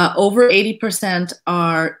 Over 80%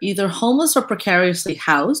 are either homeless or precariously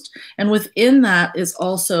housed. And within that is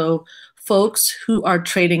also folks who are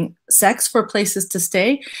trading sex for places to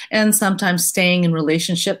stay, and sometimes staying in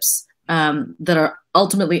relationships that are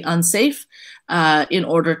ultimately unsafe in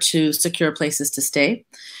order to secure places to stay.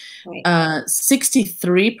 Right.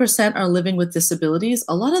 63% are living with disabilities.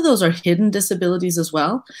 A lot of those are hidden disabilities as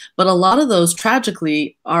well, but a lot of those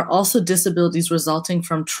tragically are also disabilities resulting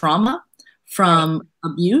from trauma, from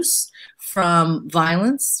abuse, from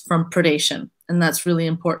violence, from predation. And that's really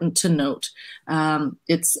important to note.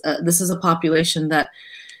 This is a population that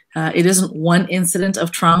it isn't one incident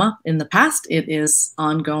of trauma in the past, it is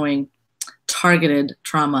ongoing targeted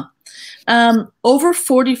trauma. Over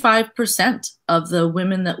 45% of the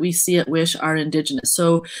women that we see at WISH are Indigenous.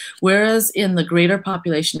 So whereas in the greater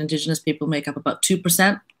population, Indigenous people make up about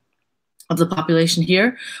 2% of the population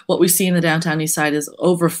here, what we see in the downtown east side is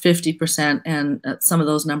over 50%, and some of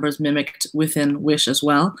those numbers mimicked within WISH as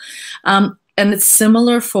well. And it's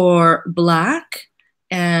similar for Black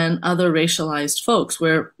and other racialized folks,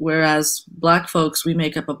 whereas Black folks, we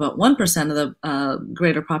make up about 1% of the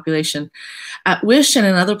greater population. At WISH and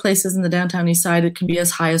in other places in the downtown east side, it can be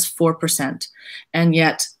as high as 4%, and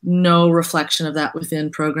yet no reflection of that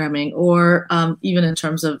within programming or even in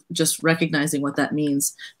terms of just recognizing what that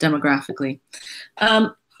means demographically.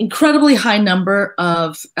 Incredibly high number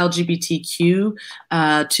of LGBTQ,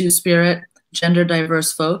 two-spirit, gender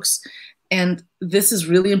diverse folks. And this is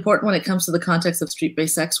really important when it comes to the context of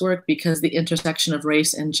street-based sex work, because the intersection of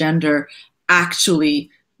race and gender actually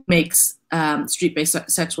makes street-based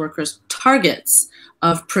sex workers targets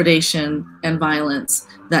of predation and violence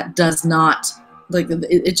that does not, like,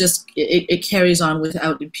 it carries on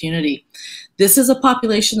without impunity. This is a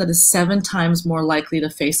population that is 7 times more likely to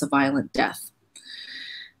face a violent death.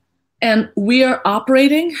 And we are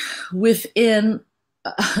operating within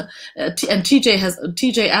and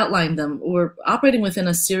TJ outlined them. We're operating within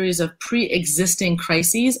a series of pre-existing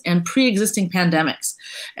crises and pre-existing pandemics,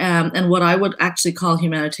 and what I would actually call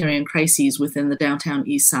humanitarian crises within the downtown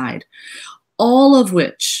east side, all of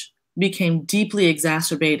which became deeply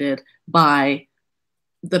exacerbated by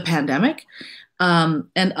the pandemic,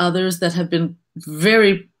 and others that have been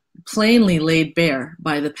very plainly laid bare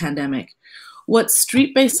by the pandemic. What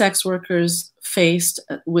street-based sex workers faced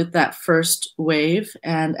with that first wave,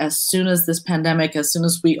 and as soon as this pandemic, as soon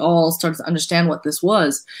as we all started to understand what this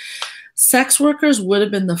was, sex workers would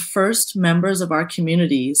have been the first members of our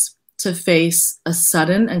communities to face a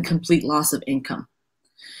sudden and complete loss of income.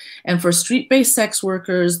 And for street-based sex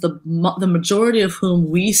workers, the majority of whom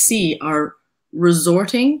we see are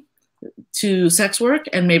resorting to sex work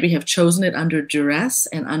and maybe have chosen it under duress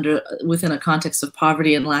and within a context of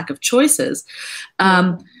poverty and lack of choices,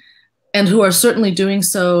 and who are certainly doing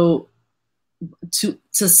so to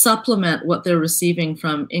supplement what they're receiving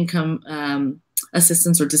from income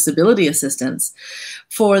assistance or disability assistance.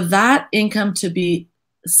 For that income to be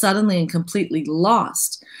suddenly and completely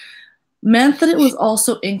lost meant that it was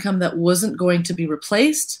also income that wasn't going to be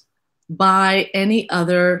replaced by any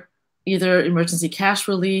other, either emergency cash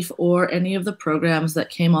relief or any of the programs that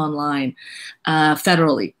came online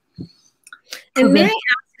federally. And may I ask,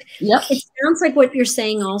 yep. It sounds like what you're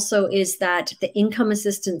saying also is that the income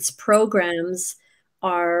assistance programs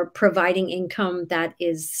are providing income that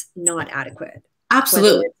is not adequate.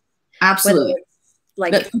 Absolutely. Absolutely.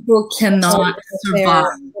 Like that people cannot survive.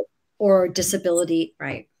 Or disability,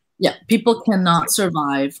 right? Yeah, people cannot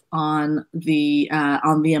survive on the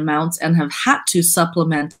amounts and have had to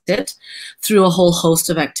supplement it through a whole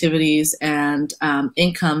host of activities and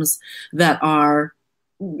incomes that are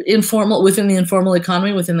within the informal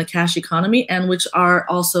economy, within the cash economy, and which are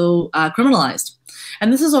also criminalized.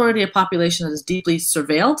 And this is already a population that is deeply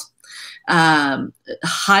surveilled,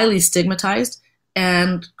 highly stigmatized,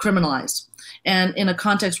 and criminalized. And in a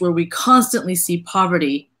context where we constantly see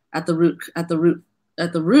poverty at the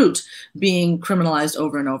root being criminalized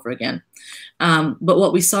over and over again. But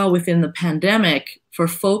what we saw within the pandemic, for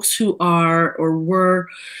folks who are or were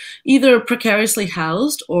either precariously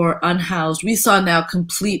housed or unhoused, we saw now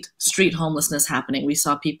complete street homelessness happening. We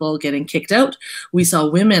saw people getting kicked out. We saw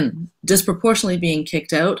women disproportionately being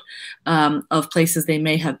kicked out of places they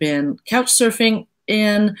may have been couch surfing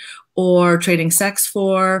in or trading sex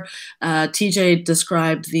for. TJ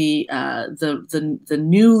described the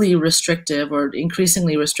newly restrictive or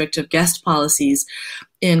increasingly restrictive guest policies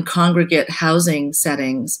in congregate housing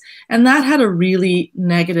settings. And that had a really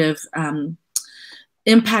negative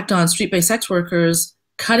impact on street-based sex workers,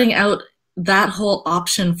 cutting out that whole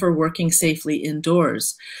option for working safely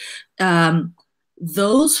indoors. For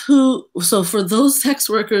those sex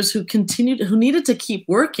workers who needed to keep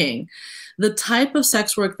working, the type of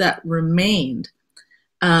sex work that remained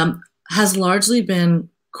has largely been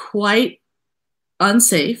quite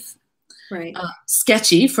unsafe, right.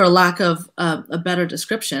 Sketchy, for lack of a better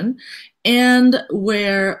description, and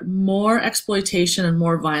where more exploitation and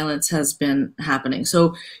more violence has been happening.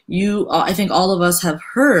 So I think all of us have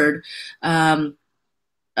heard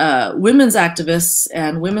women's activists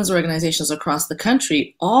and women's organizations across the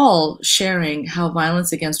country all sharing how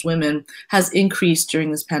violence against women has increased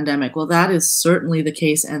during this pandemic. Well, that is certainly the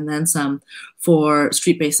case, and then some, for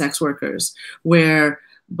street-based sex workers, where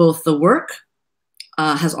both the work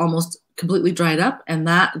has almost completely dried up, and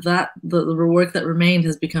the work that remained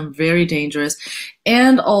has become very dangerous,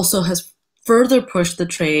 and also has further pushed the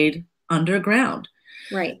trade underground.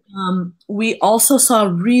 Right. We also saw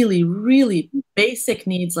really, really basic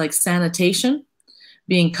needs like sanitation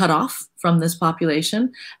being cut off from this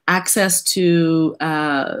population, access to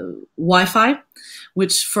Wi-Fi,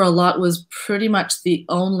 which for a lot was pretty much the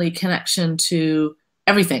only connection to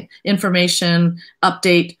everything: information,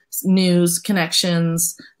 update, news,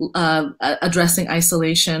 connections, addressing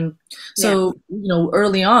isolation. So,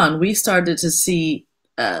 early on, we started to see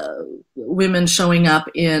women showing up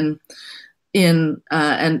in and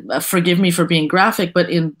forgive me for being graphic, but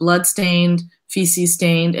in blood-stained,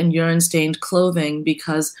 feces-stained, and urine-stained clothing,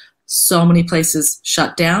 because so many places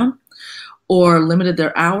shut down or limited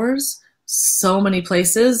their hours. So many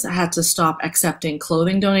places had to stop accepting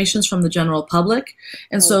clothing donations from the general public.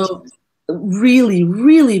 And so really,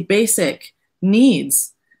 really basic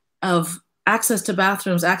needs of access to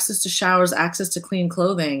bathrooms, access to showers, access to clean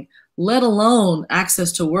clothing, let alone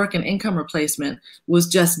access to work and income replacement, was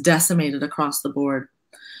just decimated across the board.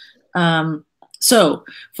 So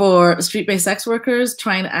for street-based sex workers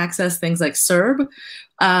trying to access things like CERB,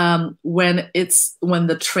 when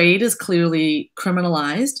the trade is clearly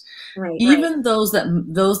criminalized, right, even those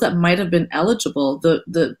that might have been eligible,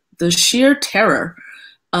 the sheer terror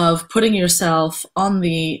of putting yourself on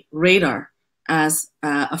the radar as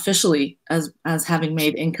officially as having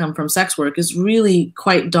made income from sex work is really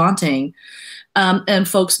quite daunting, and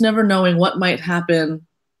folks never knowing what might happen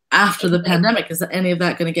after the pandemic. Is any of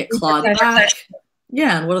that going to get clawed back?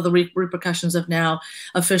 Yeah, and what are the repercussions of now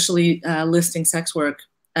officially listing sex work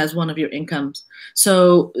as one of your incomes?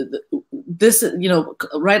 So this,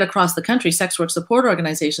 right across the country, sex work support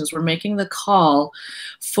organizations were making the call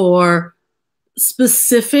for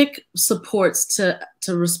specific supports to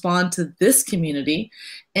respond to this community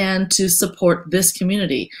and to support this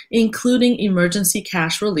community, including emergency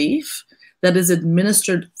cash relief that is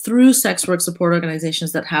administered through sex work support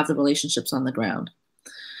organizations that have the relationships on the ground.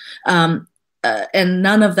 And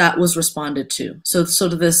none of that was responded to. So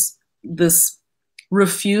sort of this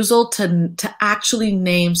refusal to actually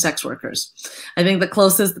name sex workers. I think the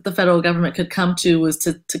closest that the federal government could come to was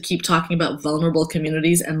to keep talking about vulnerable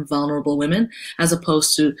communities and vulnerable women, as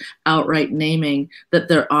opposed to outright naming that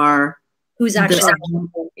there are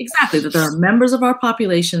that there are members of our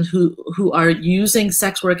population who are using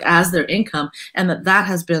sex work as their income, and that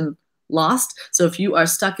has been lost. So if you are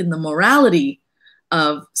stuck in the morality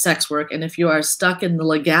of sex work, and if you are stuck in the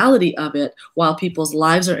legality of it while people's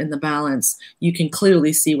lives are in the balance, you can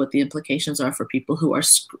clearly see what the implications are for people who are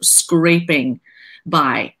scraping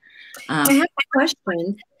by. I have a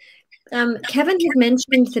question. Kevin had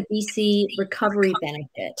mentioned the BC recovery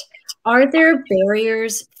benefit. Are there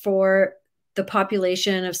barriers for the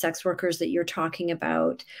population of sex workers that you're talking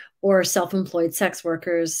about, or self-employed sex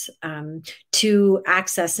workers, to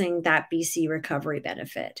accessing that BC recovery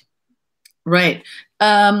benefit? Right.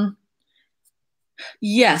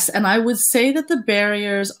 Yes, and I would say that the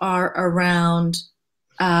barriers are around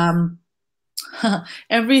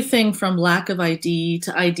everything from lack of ID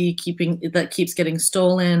to ID that keeps getting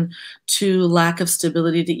stolen, to lack of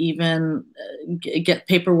stability to even get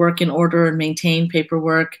paperwork in order and maintain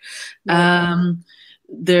paperwork.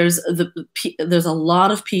 There's a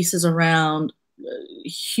lot of pieces around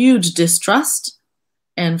huge distrust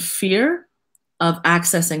and fear of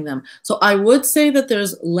accessing them. So I would say that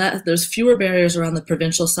there's fewer barriers around the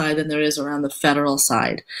provincial side than there is around the federal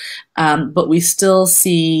side, but we still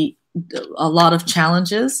see a lot of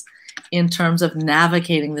challenges in terms of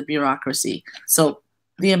navigating the bureaucracy. So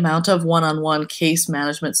the amount of one-on-one case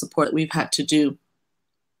management support that we've had to do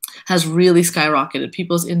has really skyrocketed.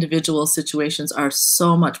 People's individual situations are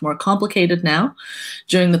so much more complicated now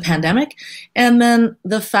during the pandemic. And then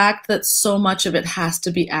the fact that so much of it has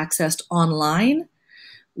to be accessed online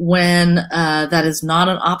when that is not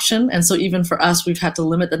an option. And so even for us, we've had to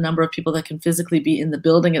limit the number of people that can physically be in the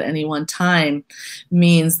building at any one time,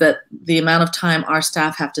 means that the amount of time our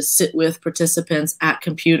staff have to sit with participants at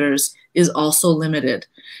computers is also limited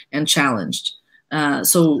and challenged.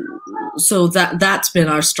 So that's been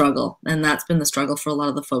our struggle, and that's been the struggle for a lot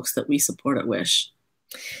of the folks that we support at WISH.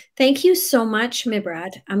 Thank you so much,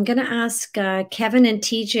 Mebrat. I'm going to ask Kevin and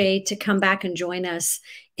TJ to come back and join us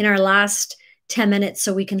in our last 10 minutes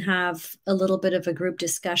so we can have a little bit of a group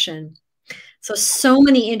discussion. So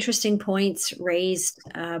many interesting points raised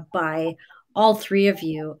by all three of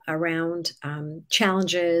you around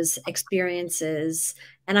challenges, experiences.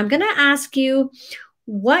 And I'm going to ask you,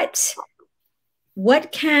 what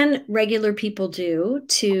can regular people do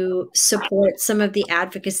to support some of the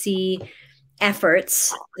advocacy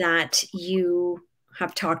efforts that you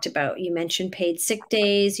have talked about? You mentioned paid sick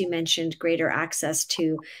days, you mentioned greater access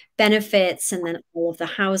to benefits, and then all of the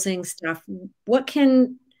housing stuff. What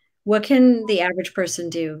can the average person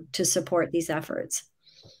do to support these efforts?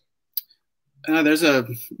 There's a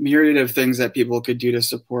myriad of things that people could do to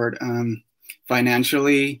support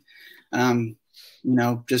financially,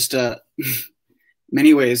 just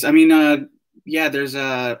many ways. I mean, yeah, there's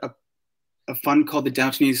a fund called the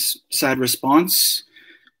Downton East Side Response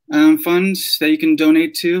Fund that you can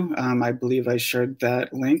donate to. I believe I shared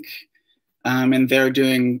that link. And they're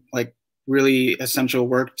doing like really essential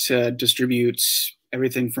work to distribute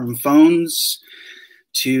everything from phones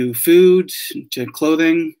to food to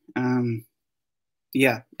clothing.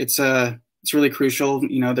 Yeah, it's really crucial.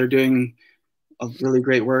 They're doing a really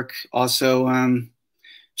great work. Also,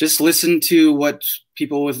 just listen to what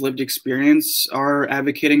people with lived experience are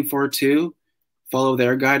advocating for too. Follow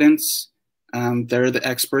their guidance. They're the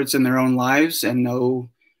experts in their own lives and know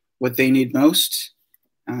what they need most.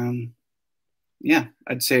 Yeah,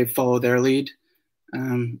 I'd say follow their lead.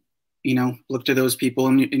 Look to those people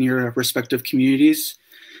in your respective communities.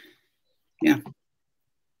 Yeah.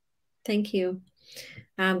 Thank you.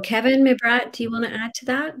 Kevin, Mebrat, do you want to add to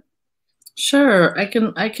that? Sure, I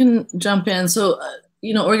can jump in. So,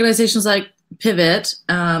 organizations like Pivot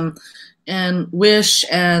and WISH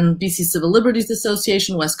and BC Civil Liberties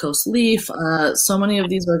Association, West Coast Leaf, so many of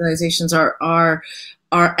these organizations are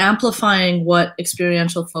amplifying what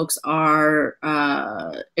experiential folks are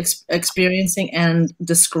experiencing and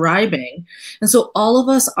describing. And so all of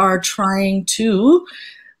us are trying to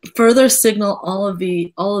further signal all of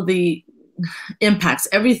the impacts,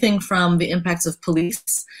 everything from the impacts of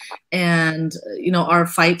police and our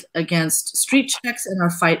fight against street checks and our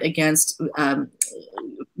fight against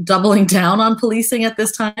doubling down on policing at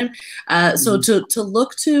this time. So to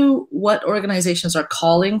look to what organizations are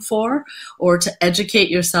calling for, or to educate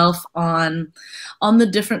yourself on the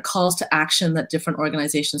different calls to action that different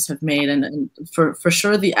organizations have made. And for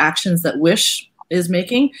sure, the actions that WISH is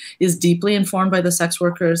making is deeply informed by the sex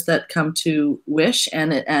workers that come to WISH,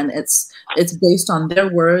 and it's based on their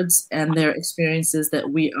words and their experiences that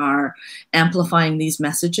we are amplifying these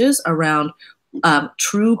messages around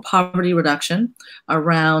true poverty reduction,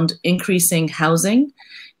 around increasing housing,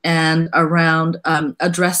 and around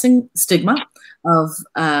addressing stigma of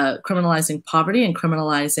criminalizing poverty and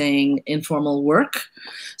criminalizing informal work.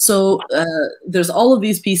 So there's all of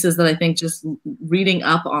these pieces that I think just reading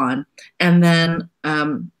up on and then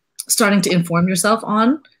starting to inform yourself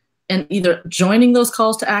on, and either joining those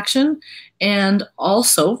calls to action and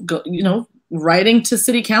also writing to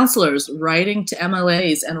city councilors, writing to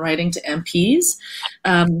MLAs, and writing to MPs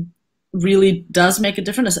really does make a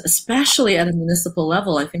difference, especially at a municipal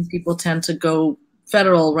level. I think people tend to go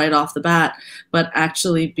federal right off the bat, but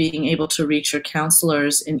actually being able to reach your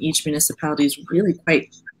councilors in each municipality is really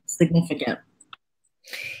quite significant.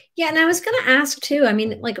 Yeah, and I was going to ask too, I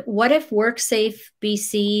mean, like, what if WorkSafe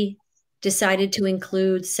BC decided to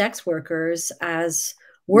include sex workers as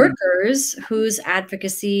workers whose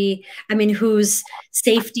advocacy, whose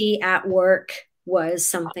safety at work was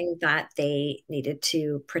something that they needed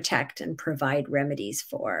to protect and provide remedies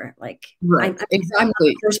for. Like, right, exactly. I'm not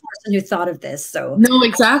the first person who thought of this. So no,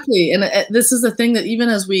 exactly. And this is the thing that even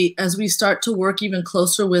as we start to work even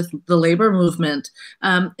closer with the labor movement,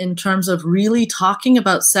 in terms of really talking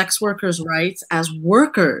about sex workers' rights as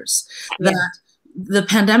workers, that the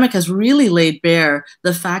pandemic has really laid bare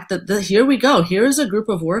the fact that here we go. Here is a group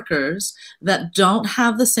of workers that don't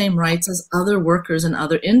have the same rights as other workers in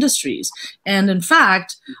other industries. And in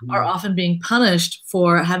fact, are often being punished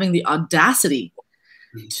for having the audacity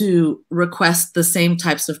to request the same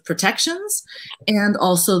types of protections and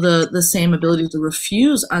also the same ability to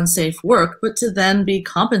refuse unsafe work, but to then be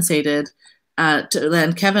compensated.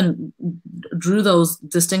 And Kevin drew those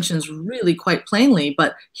distinctions really quite plainly,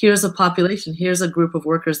 but here's a population, here's a group of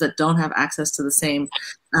workers that don't have access to the same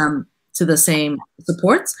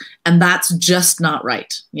supports, and that's just not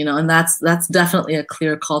right, and that's definitely a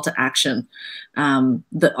clear call to action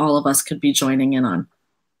that all of us could be joining in on.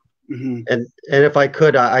 And if I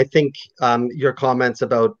could, I think your comments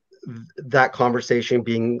about that conversation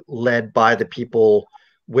being led by the people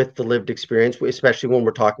with the lived experience, especially when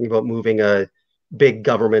we're talking about moving a big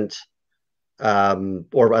government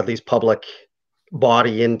or at least public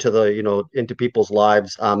body into into people's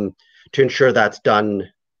lives, to ensure that's done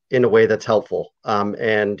in a way that's helpful,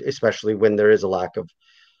 and especially when there is a lack of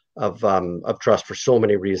trust for so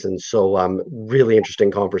many reasons. So really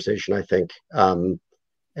interesting conversation, I think, and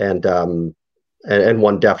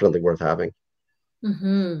one definitely worth having.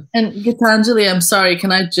 And Gitanjali, I'm sorry,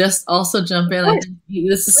 can I just also jump in? I think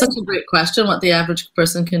this is such a great question, what the average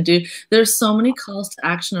person can do. There's so many calls to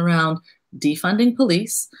action around defunding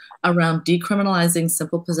police, around decriminalizing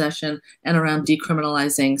simple possession, and around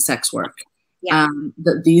decriminalizing sex work.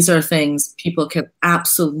 That these are things people can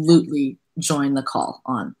absolutely join the call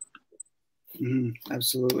on.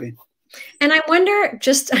 Absolutely. And I wonder,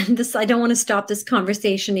 just this, I don't want to stop this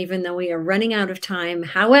conversation, even though we are running out of time.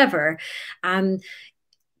 However,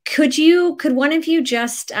 could one of you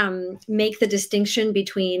just make the distinction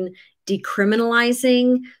between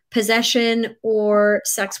decriminalizing possession or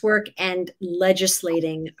sex work and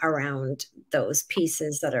legislating around those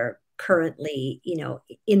pieces that are currently,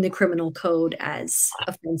 in the criminal code as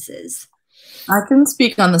offenses? I can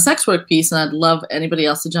speak on the sex work piece, and I'd love anybody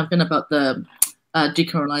else to jump in about the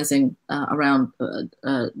decriminalizing around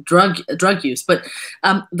drug use. But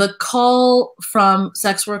the call from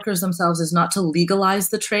sex workers themselves is not to legalize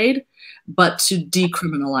the trade, but to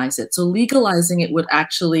decriminalize it. So legalizing it would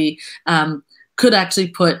actually could actually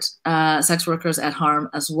put sex workers at harm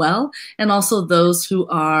as well, and also those who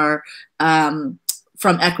are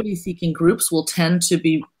from equity-seeking groups will tend to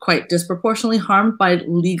be quite disproportionately harmed by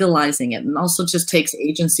legalizing it, and also just takes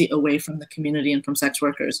agency away from the community and from sex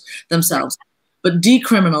workers themselves. But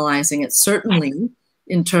decriminalizing it, certainly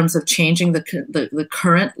in terms of changing the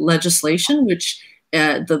current legislation, which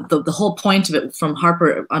the whole point of it from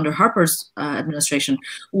under Harper's administration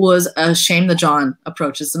was a shame the John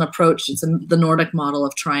approach. It's an approach, the Nordic model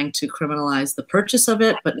of trying to criminalize the purchase of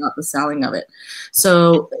it, but not the selling of it.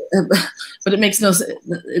 So, but it makes no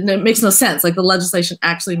sense. Like the legislation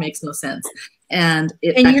actually makes no sense. And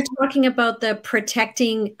you're talking about the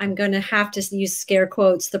protecting, I'm going to have to use scare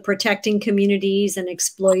quotes, the Protecting Communities and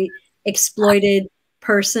Exploited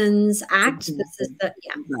Persons Act. This is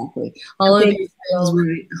exactly. All of these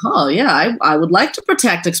things I would like to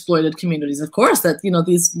protect exploited communities. Of course, that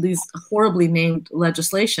these horribly named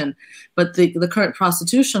legislation, but the current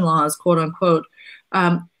prostitution laws, quote unquote,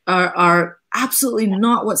 are absolutely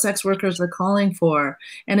not what sex workers are calling for,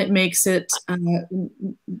 and it makes it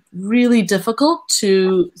really difficult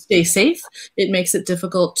to stay safe. It makes it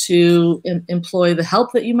difficult to employ the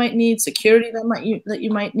help that you might need, security that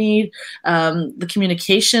you might need, the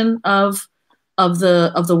communication of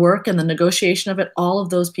the work and the negotiation of it. All of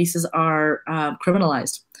those pieces are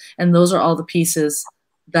criminalized, and those are all the pieces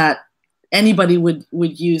that anybody would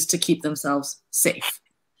use to keep themselves safe.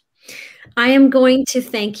 I am going to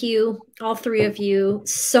thank you, all three of you,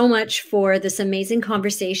 so much for this amazing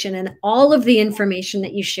conversation and all of the information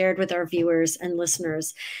that you shared with our viewers and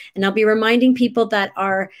listeners. And I'll be reminding people that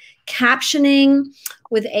our captioning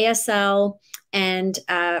with ASL and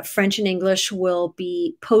French and English will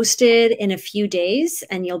be posted in a few days,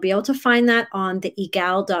 and you'll be able to find that on the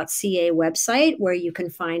egal.ca website, where you can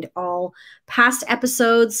find all past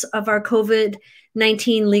episodes of our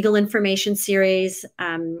COVID-19 legal information series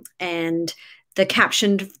and the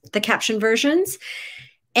captioned versions.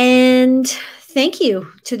 And thank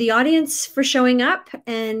you to the audience for showing up,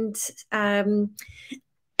 and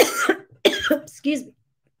excuse me,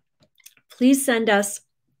 please send us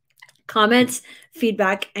comments,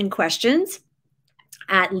 feedback, and questions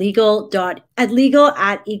at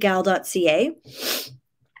legal@egal.ca.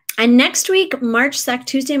 And next week,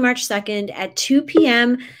 Tuesday, March 2nd at 2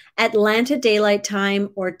 p.m. Atlanta Daylight Time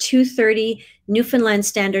or 2:30 Newfoundland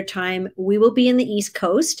Standard Time, we will be in the East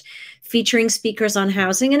Coast, featuring speakers on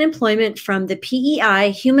housing and employment from the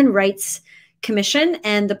PEI Human Rights Commission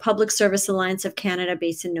and the Public Service Alliance of Canada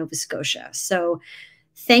based in Nova Scotia. So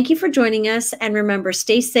thank you for joining us. And remember,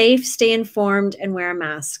 stay safe, stay informed, and wear a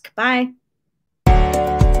mask. Bye.